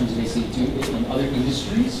in terms of basically do it in other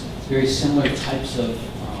industries. It's very similar types of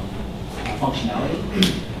functionality.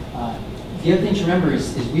 The other thing to remember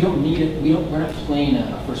is we don't need it. We're not playing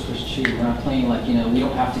a first-person shooter. We're not playing like we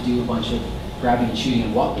don't have to do a bunch of grabbing and shooting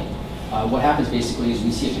and walking. What happens basically is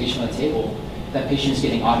we see a patient on the table. That patient is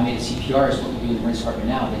getting automated CPR, is what we do in the emergency department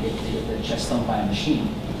now. They get the chest thumped by a machine,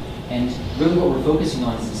 and really what we're focusing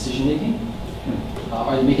on is decision making.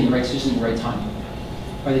 Are they making the right decision at the right time?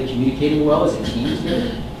 Are they communicating well as a team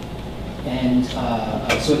together? And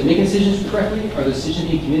so are they making decisions correctly? Are those decisions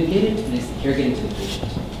being communicated? And is the care getting to the patient?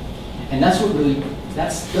 And that's what really,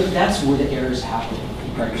 that's where the errors happen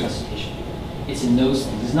in cardiac resuscitation. It's in those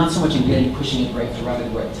things. It's not so much in pushing it right to rather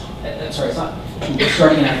the right time. Sorry, it's not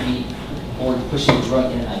starting an IV or pushing the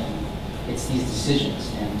drug in an IV. It's these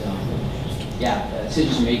decisions. And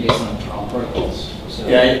decisions are made based on protocols. So,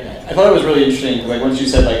 yeah, I thought it was really interesting. Like once you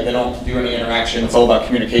said like they don't do any interaction, it's all about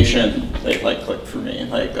communication. They like clicked for me.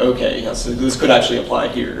 Like okay, yes, this could actually apply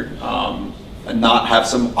here, and not have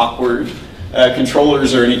some awkward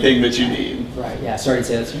controllers or anything that you need. Right. Yeah. Sorry to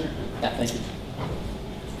say that sooner. Yeah. Thank you.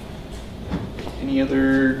 Any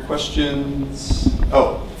other questions?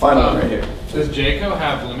 Oh, final one right here. Does JCO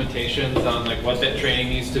have limitations on like what that training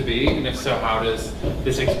needs to be, and if so, how does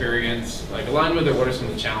this experience like align with it? What are some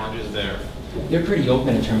of the challenges there? They're pretty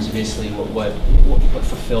open in terms of basically what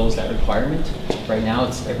fulfills that requirement. Right now,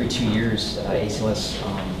 it's every 2 years. ACLS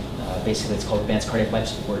basically it's called Advanced Cardiac Life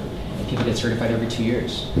Support, and people get certified every 2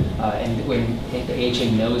 years. And when the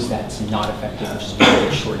AHA knows that's not effective, which is why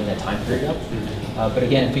they're shortening that time period up. But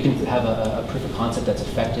again, if we can have a proof of concept that's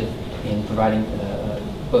effective in providing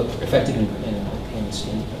both effective in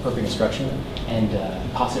appropriate instruction and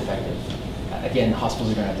cost effective, again,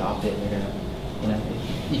 hospitals are going to adopt it. And they're going to,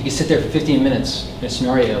 you can sit there for 15 minutes in a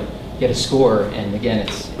scenario, get a score, and again, I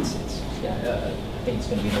think it's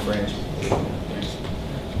going to be a no-brainer.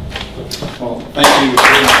 Well, thank you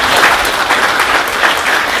very much.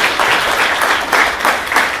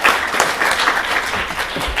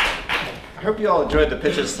 I hope you all enjoyed the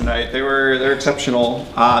pitches tonight. They're exceptional.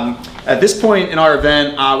 At this point in our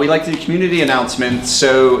event, we like to do community announcements.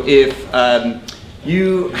 So if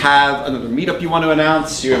you have another meetup you want to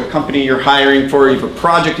announce, you have a company you're hiring for, you have a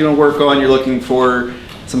project you want to work on, you're looking for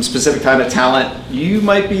some specific kind of talent, you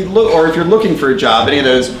might be, or if you're looking for a job, any of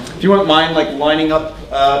those, if you wouldn't mind like lining up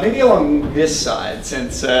maybe along this side,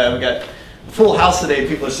 since we got a full house today,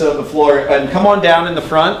 people are still on the floor, and come on down in the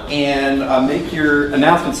front and make your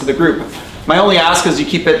announcements to the group. My only ask is you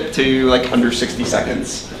keep it to like under 60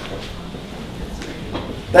 seconds.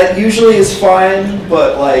 That usually is fine,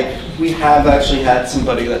 but like we have actually had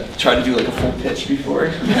somebody that tried to do like a full pitch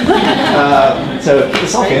before. So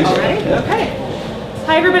it's all good. All right. Okay.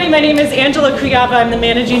 Hi everybody, my name is Angela Krigava. I'm the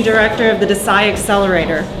Managing Director of the DeSci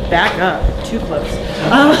Accelerator. Back up, too close.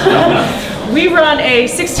 We run a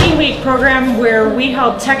 16-week program where we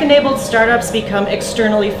help tech-enabled startups become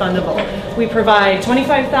externally fundable. We provide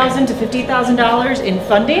 $25,000 to $50,000 in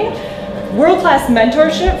funding, world-class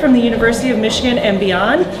mentorship from the University of Michigan and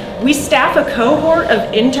beyond. We staff a cohort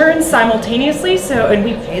of interns simultaneously, and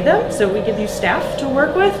we pay them, so we give you staff to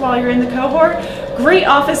work with while you're in the cohort. Great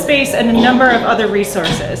office space and a number of other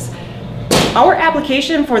resources. Our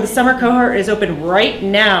application for the summer cohort is open right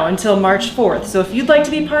now until March 4th, so if you'd like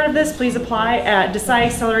to be part of this, please apply at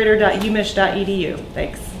desciaccelerator.umich.edu.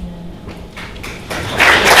 Thanks.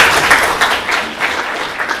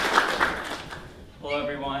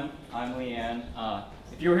 I'm Leanne.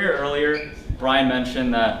 If you were here earlier, Brian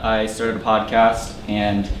mentioned that I started a podcast,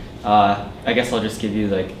 and I guess I'll just give you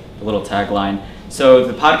like a little tagline. So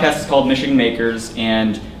the podcast is called Michigan Makers,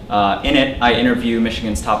 and in it I interview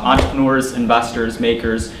Michigan's top entrepreneurs, investors,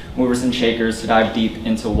 makers, movers and shakers to dive deep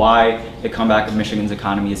into why the comeback of Michigan's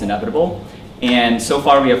economy is inevitable. And so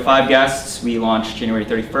far we have 5 guests. We launched January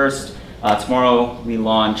 31st. Tomorrow we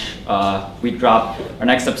drop our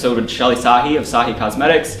next episode with Shelly Sahi of Sahi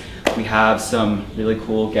Cosmetics. We have some really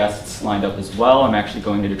cool guests lined up as well. I'm actually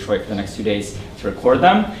going to Detroit for the next 2 days to record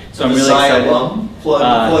them. So I'm really excited.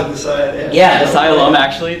 Plug the Sci. Yeah, the Sci alum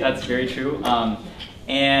actually, that's very true.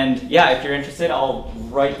 And yeah, if you're interested, I'll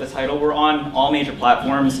write the title. We're on all major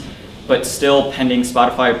platforms, but still pending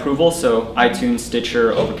Spotify approval. So iTunes,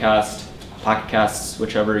 Stitcher, Overcast, Pocket Casts,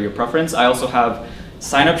 whichever your preference. I also have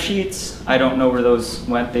sign-up sheets. I don't know where those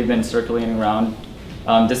went. They've been circulating around.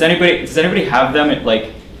 Does anybody have them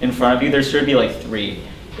in front of you? There should be like 3.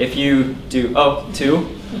 If you do, 2?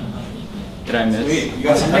 Did I miss? Sweet. You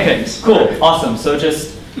got some Okay, names. cool, awesome. So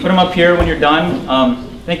just put them up here when you're done.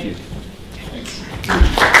 Thank you. Thanks.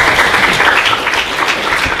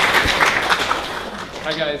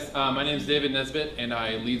 Hi guys, my name is David Nesbitt and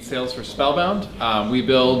I lead sales for Spellbound. We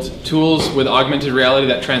build tools with augmented reality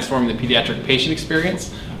that transform the pediatric patient experience.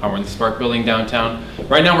 We're in the Spark building downtown.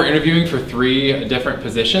 Right now we're interviewing for 3 different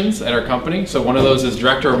positions at our company. So one of those is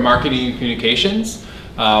Director of Marketing and Communications.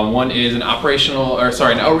 One is an outreach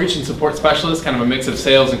and support specialist, kind of a mix of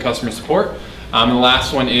sales and customer support. And the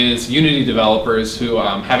last one is Unity developers who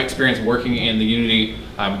have experience working in the Unity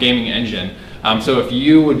gaming engine. So if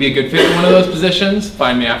you would be a good fit for one of those positions,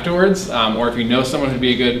 find me afterwards. Or if you know someone who'd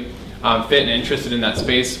be a good fit and interested in that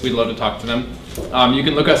space, we'd love to talk to them. You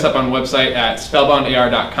can look us up on the website at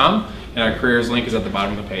spellboundar.com, and our careers link is at the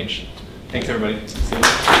bottom of the page. Thanks, everybody.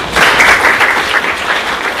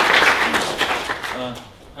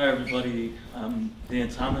 Hi, everybody. I'm Dan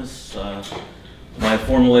Thomas. My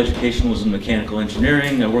formal education was in mechanical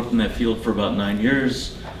engineering. I worked in that field for about 9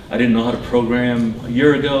 years. I didn't know how to program a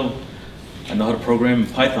year ago. I know how to program in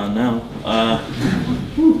Python now.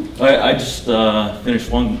 I just finished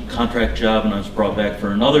one contract job and I was brought back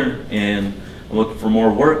for another, and I'm looking for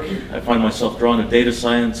more work. I find myself drawn to data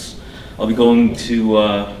science. I'll be going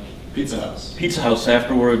to Pizza House. Pizza House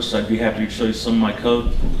afterwards. I'd be happy to show you some of my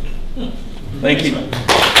code. Thank you.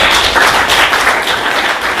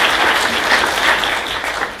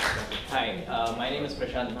 Hi, my name is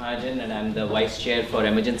Prashant Mahajan and I'm the Vice Chair for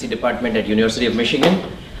Emergency Department at University of Michigan.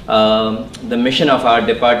 The mission of our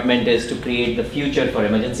department is to create the future for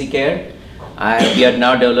emergency care. We are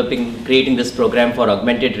now creating this program for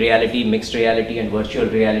augmented reality, mixed reality, and virtual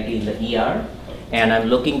reality in the ER. And I'm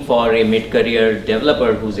looking for a mid-career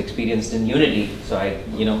developer who's experienced in Unity, so I,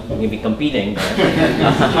 maybe competing. But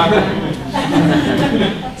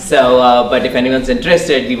if anyone's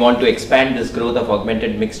interested, we want to expand this growth of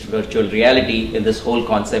augmented mixed virtual reality in this whole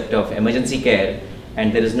concept of emergency care.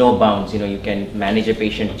 And there is no bounds, you can manage a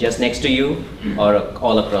patient just next to you or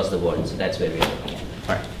all across the world. So that's where we're looking at.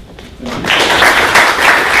 All right.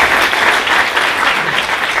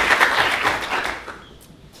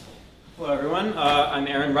 Hello everyone, I'm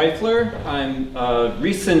Aaron Reifler. I'm a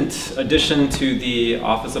recent addition to the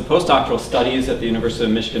Office of Postdoctoral Studies at the University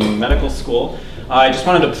of Michigan Medical School. I just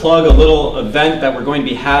wanted to plug a little event that we're going to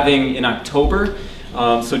be having in October.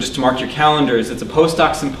 So just to mark your calendars, it's a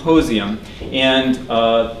postdoc symposium, and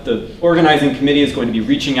the organizing committee is going to be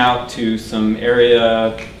reaching out to some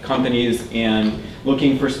area companies and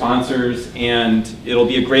looking for sponsors, and it'll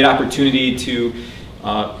be a great opportunity to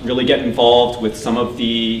really get involved with some of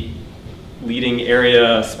the leading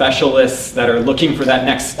area specialists that are looking for that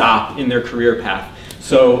next stop in their career path.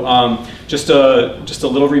 So just a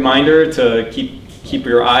little reminder to keep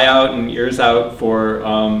your eye out and ears out for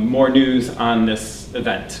more news on this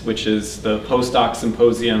event, which is the Postdoc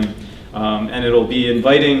Symposium, and it'll be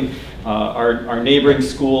inviting our neighboring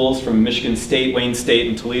schools from Michigan State, Wayne State,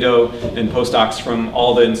 and Toledo, and postdocs from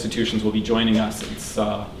all the institutions will be joining us. It's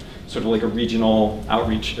sort of like a regional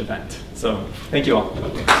outreach event. So thank you all.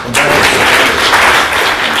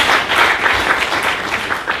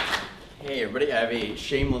 Hey everybody, I have a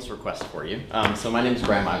shameless request for you. So my name is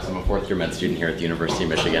Brian Mives. I'm a fourth-year med student here at the University of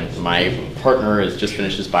Michigan. My partner has just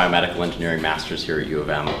finished his biomedical engineering master's here at U of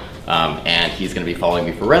M, and he's going to be following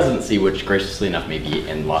me for residency, which graciously enough may be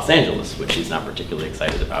in Los Angeles, which he's not particularly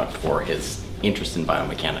excited about for his interest in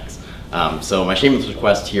biomechanics. So my shameless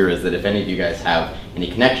request here is that if any of you guys have any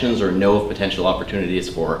connections or know of potential opportunities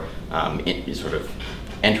for sort of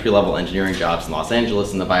entry-level engineering jobs in Los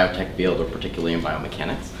Angeles in the biotech field, or particularly in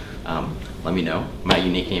biomechanics, let me know. My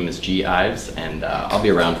unique name is G. Ives, and I'll be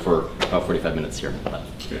around for about 45 minutes here. But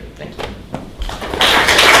thank you.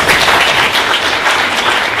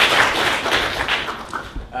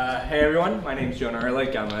 Hey everyone, my name is Jonah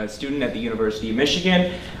Ehrlich. I'm a student at the University of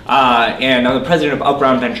Michigan, and I'm the president of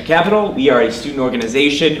Upround Venture Capital. We are a student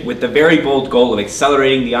organization with the very bold goal of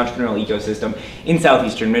accelerating the entrepreneurial ecosystem in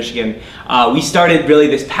southeastern Michigan. We started really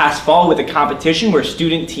this past fall with a competition where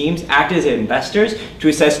student teams act as investors to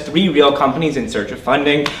assess 3 real companies in search of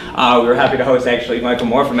funding. We were happy to host actually Michael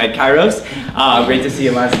Moore from Ed Kairos. Great to see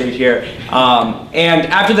him on stage here. And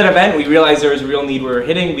after that event, we realized there was a real need we were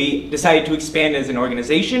hitting. We decided to expand as an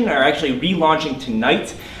organization, are actually relaunching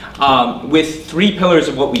tonight with 3 pillars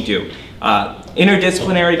of what we do.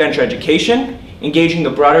 Interdisciplinary venture education, engaging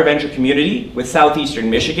the broader venture community with southeastern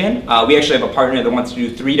Michigan. We actually have a partner that wants to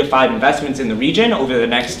do 3 to 5 investments in the region over the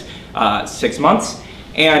next 6 months,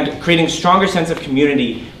 and creating a stronger sense of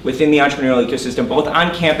community within the entrepreneurial ecosystem, both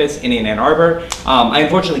on campus and in Ann Arbor. I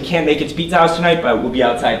unfortunately can't make it to Pizza House tonight, but we'll be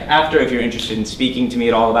outside after if you're interested in speaking to me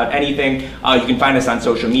at all about anything. You can find us on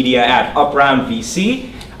social media at UproundVC.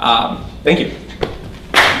 Thank you.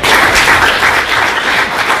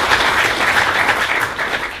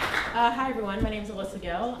 Hi everyone, my name is Alyssa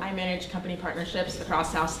Gill. I manage company partnerships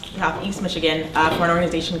across Southeast Michigan for an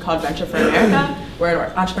organization called Venture for America. We're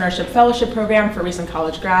an entrepreneurship fellowship program for recent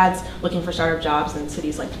college grads looking for startup jobs in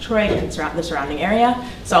cities like Detroit and the surrounding area.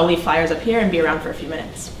 So I'll leave flyers up here and be around for a few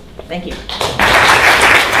minutes. Thank you.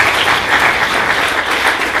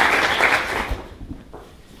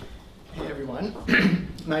 Hey everyone,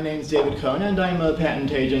 my name is David Cohn and I'm a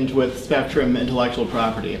patent agent with Spectrum Intellectual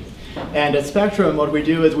Property. And at Spectrum, what we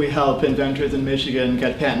do is we help inventors in Michigan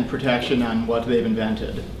get patent protection on what they've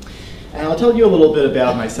invented. And I'll tell you a little bit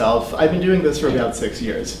about myself. I've been doing this for about 6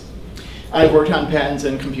 years. I've worked on patents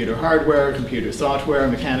in computer hardware, computer software,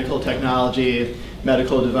 mechanical technology,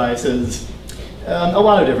 medical devices, a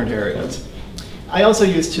lot of different areas. I also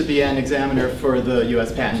used to be an examiner for the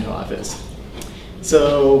US Patent Office.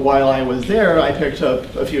 So while I was there, I picked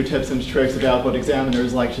up a few tips and tricks about what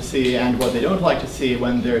examiners like to see and what they don't like to see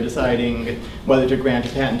when they're deciding whether to grant a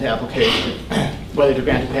patent application, whether to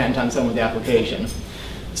grant a patent on someone's application.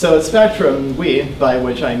 So at Spectrum, we, by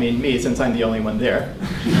which I mean me, since I'm the only one there,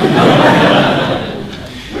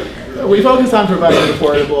 we focus on providing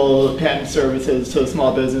affordable patent services to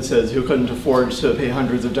small businesses who couldn't afford to pay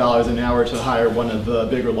hundreds of dollars an hour to hire one of the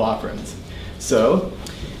bigger law firms. So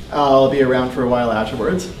I'll be around for a while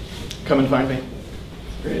afterwards. Come and find me.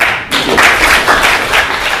 Great.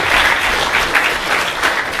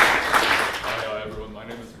 Hi everyone, my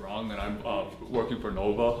name is Rong and I'm working for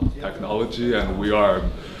Nova Technology, and we are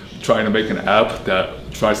trying to make an app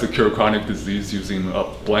that tries to cure chronic disease using a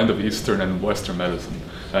blend of Eastern and Western medicine.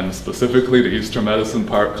 And specifically the Eastern medicine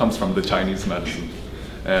part comes from the Chinese medicine.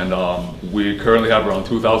 And we currently have around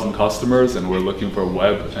 2,000 customers, and we're looking for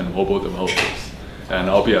web and mobile developers. And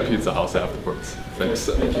I'll be at Pizza House afterwards. Thanks.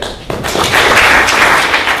 Thank you.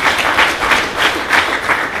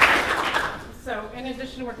 So in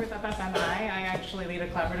addition to work with FFMI, I actually lead a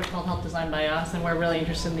collaborative called Health Design by Us, and we're really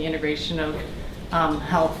interested in the integration of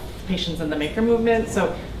health patients in the maker movement.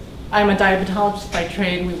 So I'm a diabetologist by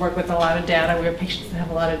trade. We work with a lot of data. We have patients that have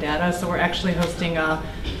a lot of data. So we're actually hosting a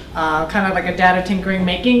kind of like a data tinkering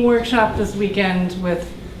making workshop this weekend with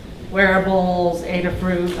wearables,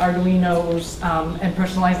 Adafruit, Arduinos, and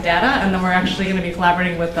personalized data. And then we're actually going to be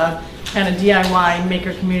collaborating with the kind of DIY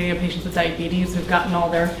maker community of patients with diabetes who've gotten all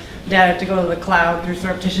their data to go to the cloud through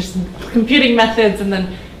surreptitious computing methods, and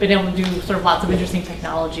then been able to do sort of lots of interesting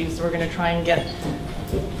technologies. So we're going to try and get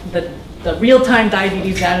the real-time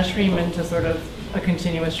diabetes data stream into sort of a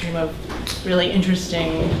continuous stream of really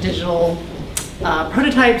interesting digital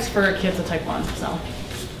prototypes for kids with type 1. So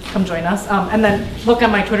come join us. And then look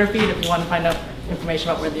on my Twitter feed if you want to find out information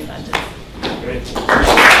about where the event is. Great.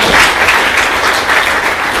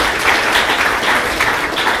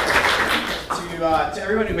 To to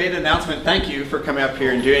everyone who made an announcement, thank you for coming up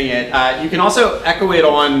here and doing it. You can also echo it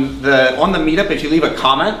on the meetup. If you leave a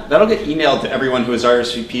comment, that'll get emailed to everyone who has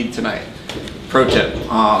RSVP'd tonight. Pro tip.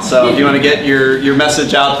 So if you want to get your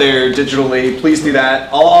message out there digitally, please do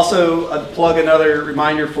that. I'll also plug another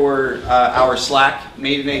reminder for our Slack,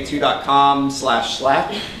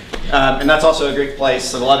 madeina2.com/Slack. And that's also a great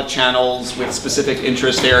place. There's a lot of channels with specific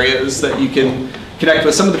interest areas that you can connect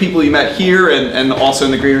with some of the people you met here and also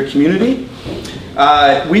in the greater community.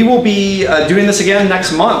 We will be doing this again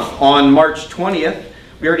next month on March 20th.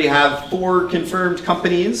 We already have 4 confirmed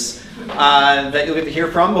companies that you'll get to hear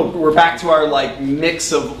from. We're back to our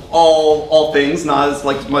mix of all things, not as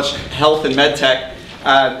much health and med tech.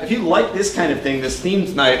 If you like this kind of thing, this theme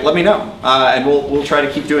tonight, let me know, and we'll try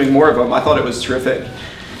to keep doing more of them. I thought it was terrific.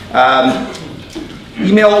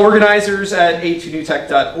 Email organizers at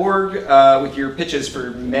A2NewTech.org with your pitches for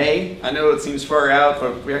May. I know it seems far out,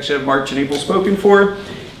 but we actually have March and April spoken for.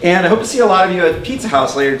 And I hope to see a lot of you at Pizza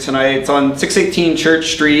House later tonight. It's on 618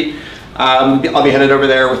 Church Street. I'll be headed over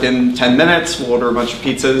there within 10 minutes. We'll order a bunch of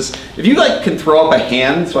pizzas. If you can throw up a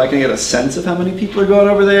hand so I can get a sense of how many people are going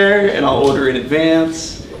over there, and I'll order in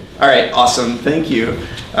advance. All right, awesome, thank you.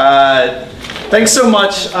 Thanks so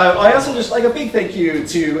much. I also just a big thank you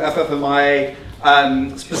to FFMI,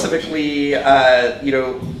 specifically,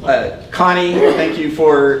 Connie, thank you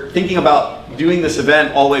for thinking about doing this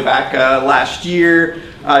event all the way back last year.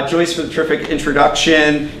 Joyce for the terrific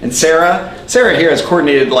introduction, and Sarah. Sarah here has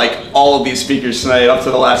coordinated all of these speakers tonight up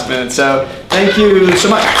to the last minute, so thank you so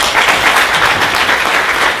much.